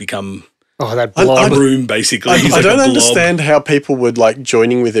and he's become that blob. room, basically. He's I like don't a blob. understand how people would, like,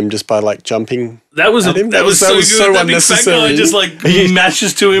 joining with him just by, like, jumping. That was at him. that was so good. so that big fat guy unnecessary. just like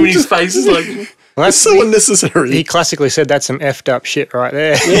matches to him and his face is like... Well, It's so unnecessary. he classically said that's some effed up shit right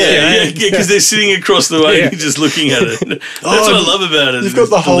there. Yeah, because they're sitting across the way and you're just looking at it. That's what I love about it. You've got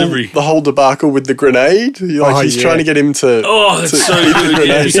the whole debacle with the grenade. He's trying to get him to. Oh, that's so hit the good.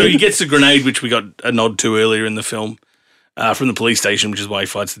 Yeah. grenade. So he gets the grenade, which we got a nod to earlier in the film, from the police station, which is why he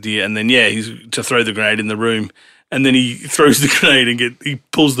fights the deer. And then, he's to throw the grenade in the room. And then he throws the grenade and he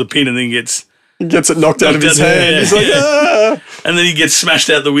pulls the pin and then He gets it knocked out of his hand. He's like, And then he gets smashed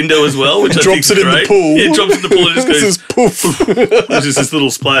out the window as well, which I drops think it in the great. pool. Yeah, drops it in the pool and it This just is goes, poof. there's just this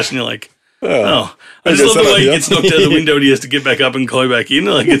little splash and you're like, oh. I I just guess love the that'll way he be gets it. knocked out of the window and he has to get back up and climb back in.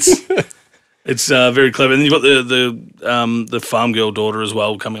 Like it's very clever. And then you've got the farm girl daughter as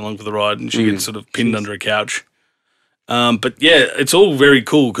well coming along for the ride, and she gets sort of pinned under a couch. But yeah, it's all very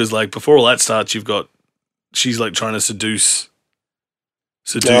cool because like before all that starts, she's like trying to seduce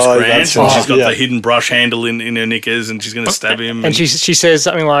Grant, and she's got the hidden brush handle in her knickers, and she's going to stab him. And she says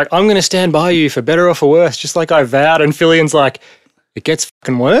something like, "I'm going to stand by you for better or for worse, just like I vowed." And Fillion's like, "It gets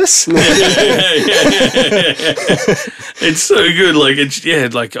fucking worse." It's so good. Like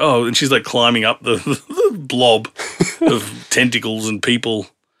and she's like climbing up the blob of tentacles and people.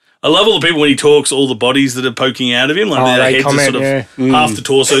 I love all the people when he talks, all the bodies that are poking out of him, like their heads comment, are sort of half the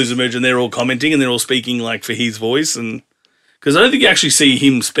torsos emerge, and they're all commenting and they're all speaking like for his voice, and because I don't think you actually see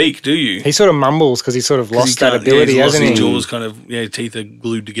him speak, do you? He sort of mumbles because he's sort of lost that ability, he's hasn't lost he? his jaws kind of, teeth are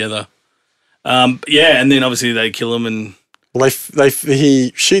glued together. And then obviously they kill him and... Well,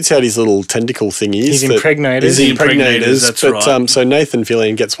 he shoots out his little tentacle thingies. He's impregnators. He's impregnators. That's but right. So Nathan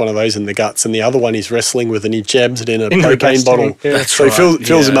Fillion gets one of those in the guts, and the other one he's wrestling with, and he jabs it in a the propane gas bottle. tank, yeah. That's so right, he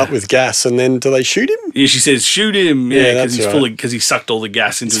fills him up with gas, and then do they shoot him? Yeah, she says, shoot him. Yeah, because that's he's right. because he sucked all the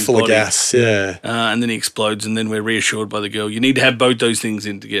gas into It's his full body. of gas. Yeah. And then he explodes, and then we're reassured by the girl. You need to have both those things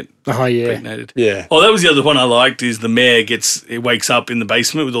in to get Oh, yeah. impregnated. Yeah. Oh, that was the other one I liked, is the mayor wakes up in the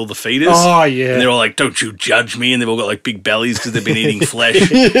basement with all the feeders. Oh, yeah. And they're all like, don't you judge me. And they've all got like big bellies because they've been eating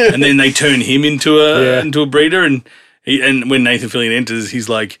flesh. And then they turn him into a breeder. And when Nathan Fillion enters, he's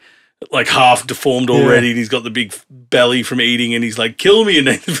like half deformed already. And he's got the big belly from eating. And he's like, kill me. And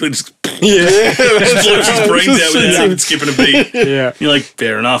Nathan Fillion just explodes his brains out without even skipping a beat. Yeah. You're like,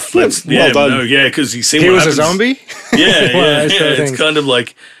 fair enough. That's, well done. because he's seen He what was happens. a zombie? Yeah. those sort of It's things. kind of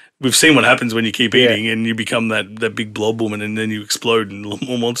like we've seen what happens when you keep eating and you become that big blob woman and then you explode and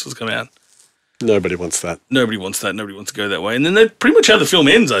more monsters come out. Nobody wants that. Nobody wants that. Nobody wants to go that way. And then that's pretty much how the film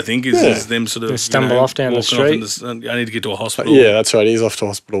ends, I think, is them sort of They stumble off down the walking street. I need to get to a hospital. Yeah, that's right. He's off to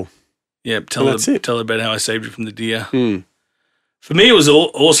hospital. Yeah, tell that's it. her about how I saved you from the deer. Mm. For me, it was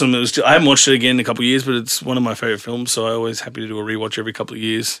awesome. I haven't watched it again in a couple of years, but it's one of my favourite films, so I'm always happy to do a rewatch every couple of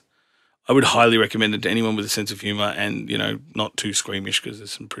years. I would highly recommend it to anyone with a sense of humour and, not too squeamish because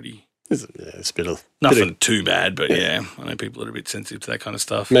there's some pretty... It's a bit of... Nothing too bad, but I know people are a bit sensitive to that kind of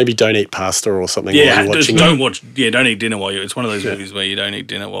stuff. Maybe don't eat pasta or something while Yeah, you're just watching it. don't eat dinner while it's one of those movies where you don't eat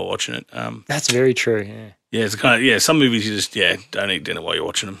dinner while watching it. That's very true, yeah. Yeah, it's kind of, some movies you just, don't eat dinner while you're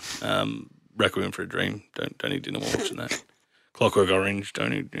watching them. Requiem for a Dream, don't eat dinner while watching that. Clockwork Orange,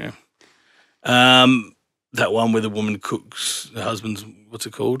 don't eat, that one where the woman cooks her husband's, what's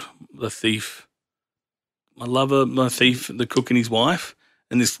it called? The Thief. My Lover, My Thief, the cook and his wife.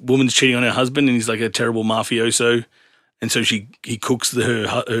 And this woman's cheating on her husband, and he's like a terrible mafioso, and so he cooks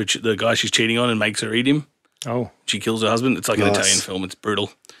the guy she's cheating on and makes her eat him. Oh, She kills her husband. It's like an Italian film. It's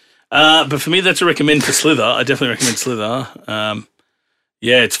brutal. But for me, that's a recommend for Slither. I definitely recommend Slither.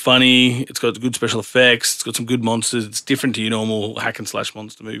 It's funny. It's got good special effects. It's got some good monsters. It's different to your normal hack and slash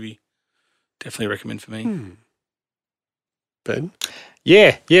monster movie. Definitely recommend for me. Ben?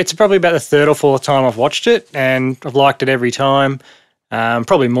 yeah. It's probably about the third or fourth time I've watched it, and I've liked it every time.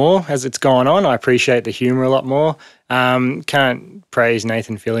 Probably more as it's gone on. I appreciate the humour a lot more. Can't praise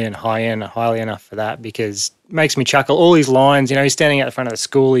Nathan Fillion highly enough for that because it makes me chuckle. All his lines, he's standing at the front of the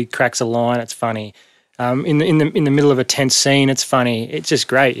school, he cracks a line, it's funny. In the middle of a tense scene, it's funny. It's just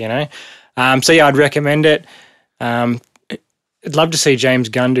great, I'd recommend it. I'd love to see James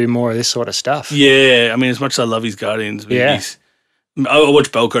Gunn do more of this sort of stuff. Yeah, I mean, as much as I love his Guardians movies, I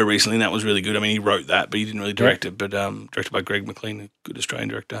watched Belko recently, and that was really good. I mean, he wrote that, but he didn't really direct it. But directed by Greg McLean, a good Australian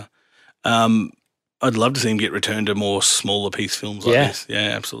director. I'd love to see him get returned to more smaller piece films like this.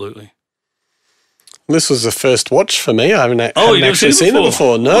 Yeah, absolutely. This was the first watch for me. I haven't actually seen it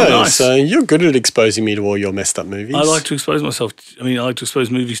before. No, nice. So you're good at exposing me to all your messed up movies. I like to expose myself. I like to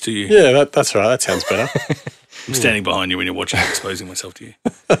expose movies to you. Yeah, that's right. That sounds better. I'm standing behind you when you're watching, exposing myself to you.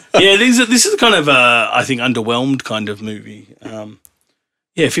 Yeah, this is kind of I think underwhelmed kind of movie.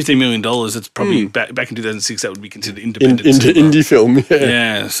 $15 million. It's probably back in 2006. That would be considered independent indie film.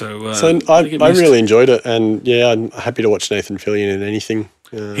 Yeah. Yeah. So I really enjoyed it, and I'm happy to watch Nathan Fillion in anything.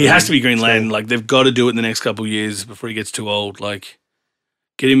 He has to be Green Lantern. Like, they've got to do it in the next couple of years before he gets too old. Like,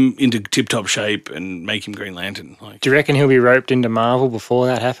 get him into tip-top shape and make him Green Lantern. Like, do you reckon he'll be roped into Marvel before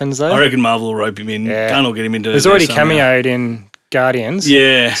that happens, though? I reckon Marvel will rope him in. Yeah. Gunn will get him into. He's already cameoed in Guardians.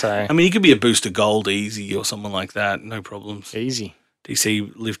 Yeah. So I mean, he could be a Booster Gold easy or someone like that. No problems. Easy.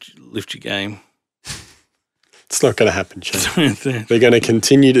 DC, lift your game. It's not going to happen, Shane. They're going to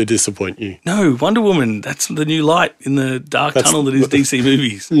continue to disappoint you. No, Wonder Woman, that's the new light in the dark tunnel that is DC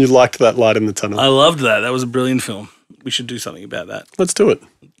movies. You liked that light in the tunnel. I loved that. That was a brilliant film. We should do something about that. Let's do it.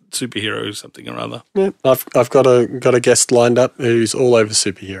 Superhero something or other. Yeah, I've got a guest lined up who's all over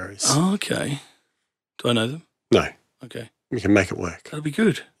superheroes. Oh, okay. Do I know them? No. Okay. We can make it work. That'll be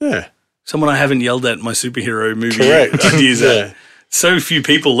good. Yeah. Someone I haven't yelled at my superhero movie Correct. ideas at. So few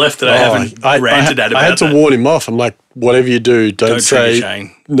people left that I haven't ranted at about I had to warn him off. I'm like, whatever you do, don't say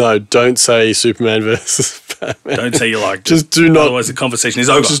Shane. No, don't say Superman versus Batman. Don't say you like Just do not. Otherwise the conversation is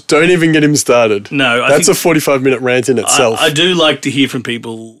over. Just don't even get him started. No, that's a 45-minute rant in itself. I do like to hear from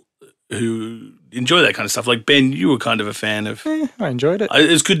people who enjoy that kind of stuff. Like Ben, you were kind of a fan of. I enjoyed it.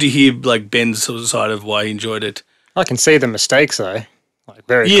 It's good to hear like Ben's sort of side of why he enjoyed it. I can see the mistakes though. Like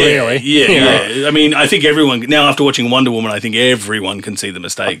very clearly. Yeah. I mean, I think everyone now after watching Wonder Woman, I think everyone can see the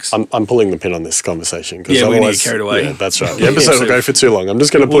mistakes. I'm pulling the pin on this conversation because we're going to otherwise get carried away. Yeah, that's right. The episode will go for too long. I'm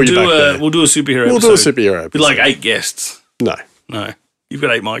just going to pull you back there. We'll do a superhero. We'll do a superhero episode. With like 8 guests. No, you've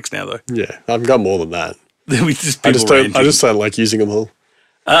got 8 mics now though. Yeah, I've got more than that. I just don't like using them all.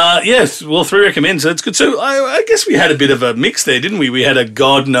 Yes, well, 3 recommends. So that's good. So I guess we had a bit of a mix there, didn't we? We had a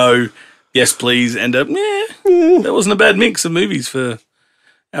God no, yes please, and a that wasn't a bad mix of movies for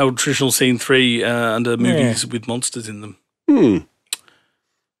our traditional scene 3 under movies with monsters in them.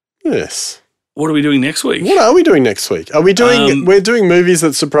 Yes. What are we doing next week? What are we doing next week? Are we doing? We're doing movies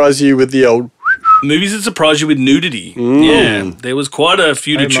that surprise you with the old movies that surprise you with nudity. Yeah, there was quite a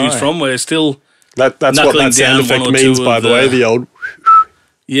few to choose from. We're still that's what that sound effect means, by the way. The old.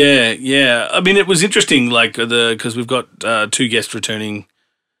 Yeah. I mean, it was interesting, like because we've got 2 guests returning.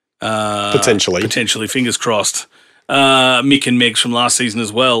 Potentially, fingers crossed. Mick and Megs from last season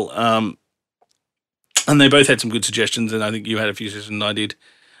as well. And they both had some good suggestions, and I think you had a few suggestions and I did.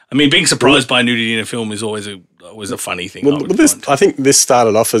 I mean, being surprised by nudity in a film is always a funny thing. I think this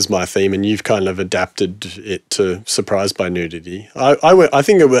started off as my theme, and you've kind of adapted it to surprised by nudity. I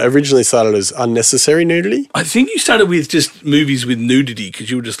think it originally started as unnecessary nudity. I think you started with just movies with nudity because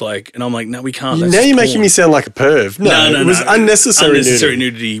you were just like, and I'm like, no, we can't. Now you're making me sound like a perv. No, it was unnecessary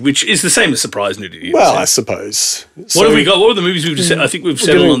nudity, which is the same as surprise nudity. Well, I suppose. What have we got? What were the movies we've just? I think we've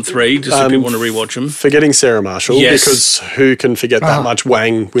settled on 3, just so people want to rewatch them. Forgetting Sarah Marshall, because who can forget that much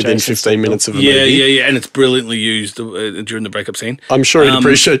wang within 15 minutes of a movie? Yeah, and it's brilliantly used during the breakup scene. I'm sure he'd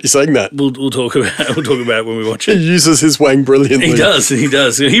appreciate you saying that. We'll talk about it when we watch it. He uses his wang brilliantly. He does.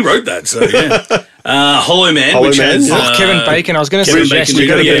 He wrote that, so yeah. Hollow Man, which has Kevin Bacon. I was going to suggest you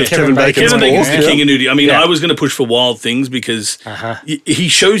got to get Kevin Bacon. Kevin Bacon's the king of nudity. I mean, I was going to push for Wild Things because he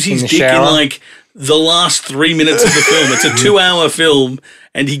shows his dick in like the last 3 minutes of the film. It's a 2-hour film,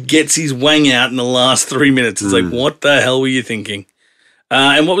 and he gets his wang out in the last 3 minutes. It's like, what the hell were you thinking?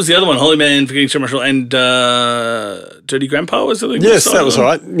 And what was the other one? Holy Man, Forgetting Sarah Marshall, and Dirty Grandpa was something. Yes, that was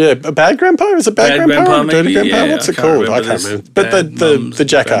right. Yeah, a Bad Grandpa? Is it Bad Grandpa? Dirty Grandpa? Yeah, what's it called? I can't remember. But the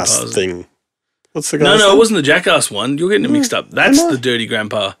Jackass thing. What's the guy? No, it wasn't the Jackass one. You're getting it mixed up. That's the Dirty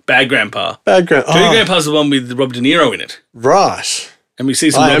Grandpa. Bad Grandpa. Bad Grandpa. Dirty Grandpa's the one with Robert De Niro in it. Right. And we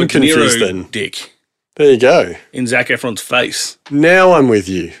see some Robert De Niro dick. There you go. In Zac Efron's face. Now I'm with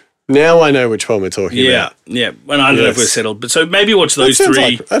you. Now I know which one we're talking about. Yeah. And I don't know if we're settled. But so maybe watch those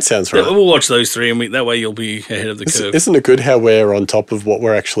 3. That sounds right. We'll watch those 3, and that way you'll be ahead of the curve. Isn't it good how we're on top of what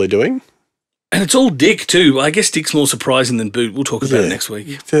we're actually doing? And it's all dick, too. I guess dick's more surprising than boot. We'll talk about it next week.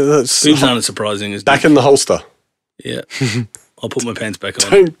 Boobs aren't as surprising as dick. Back in the holster. Yeah. I'll put my pants back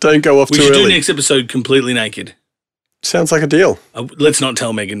on. Don't go off too early. We should do next episode completely naked. Sounds like a deal. Let's not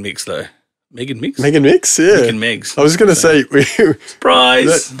tell Megan Mix, though. Megan Mix? Megan Mix, yeah. Megan Megs. I was going to say...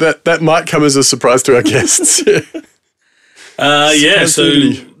 Surprise! That might come as a surprise to our guests. Yeah, Surprise so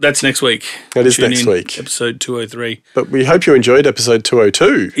nudity. that's next week. That is Tune next in, week. Episode 203. But we hope you enjoyed episode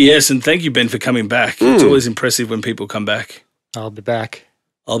 202. Yes, and thank you, Ben, for coming back. It's always impressive when people come back. I'll be back.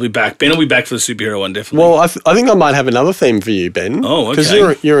 I'll be back. Ben will be back for the superhero one, definitely. Well, I think I might have another theme for you, Ben. Oh, okay.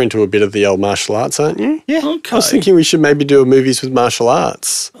 Because you're into a bit of the old martial arts, aren't you? Yeah. Okay. I was thinking we should maybe do a movies with martial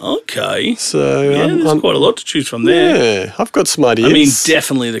arts. Okay. So Yeah, there's quite a lot to choose from there. Yeah, I've got some ideas. I mean,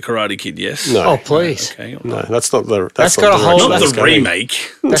 definitely the Karate Kid, yes. No. Oh, please. Okay. No, that's not the. That's not got the a whole- direction I Not was the going.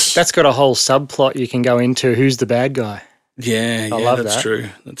 remake. That's got a whole subplot you can go into. Who's the bad guy? Yeah, love that's that. true.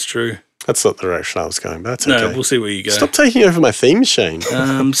 That's true. That's not the direction I was going, but that's No, okay. we'll see where you go. Stop taking over my theme, Shane.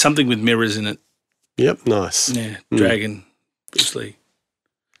 Something with mirrors in it. Yep, nice. Yeah, Dragon, Bruce Lee.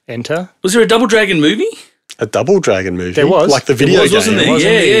 Enter. Was there a Double Dragon movie? A Double Dragon movie. There was. Like the There video Was, game. wasn't there? was Yeah,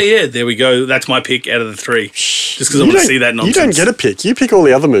 indeed. yeah. There we go. That's my pick out of the three. Just because I You want to don't- see that nonsense. You don't get a pick. You pick all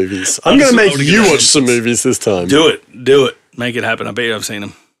the other movies. I'm going to make Honestly, I you would've watch given some movies this time. Do it. Make it happen. I bet you I've seen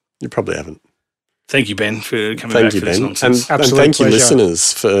them. You probably haven't. Thank you, Ben, for coming Thank back you, for this Ben. nonsense. And Absolute thank you, pleasure.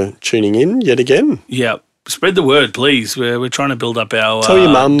 listeners, for tuning in yet again. Yeah. Spread the word, please. We're trying to build up our Tell your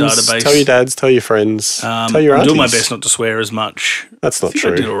mums, database. tell your dads, tell your friends, tell your I'm aunties. doing my best not to swear as much. That's I not think I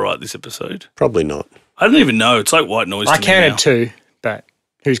did true. all right this episode. Probably not. I don't even know. It's like white noise to I me counted now. 2, but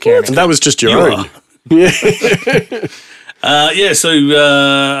who's counting? And that was just your You own. are. Yeah. So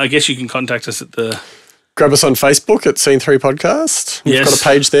I guess you can contact us at the... Grab us on Facebook at Scene 3 Podcast. We've Yes. got a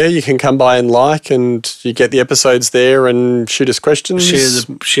page there. You can come by and like, and you get the episodes there and shoot us questions.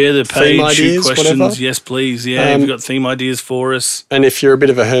 Share the page, Theme shoot ideas, questions. whatever. Yes, please. Yeah, if you've got theme ideas for us. And if you're a bit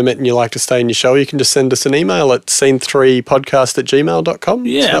of a hermit and you like to stay in your show, you can just send us an email at scene3podcast@gmail.com.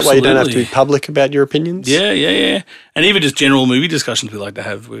 Yeah, so that way you don't have to absolutely. be public about your opinions. Yeah. And even just general movie discussions we like to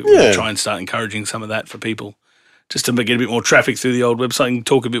have. We Yeah. try and start encouraging some of that for people. Just to get a bit more traffic through the old website and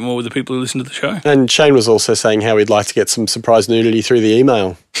talk a bit more with the people who listen to the show. And Shane was also saying how he'd like to get some surprise nudity through the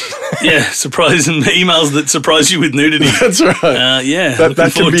email. Yeah, surprise and emails that surprise you with nudity. That's right. Yeah,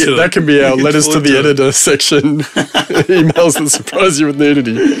 That can be our Looking letters to forward the it. editor section. Emails that surprise you with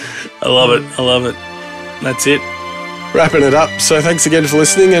nudity. I love it. That's it. Wrapping it up. So thanks again for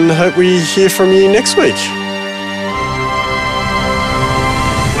listening and hope we hear from you next week.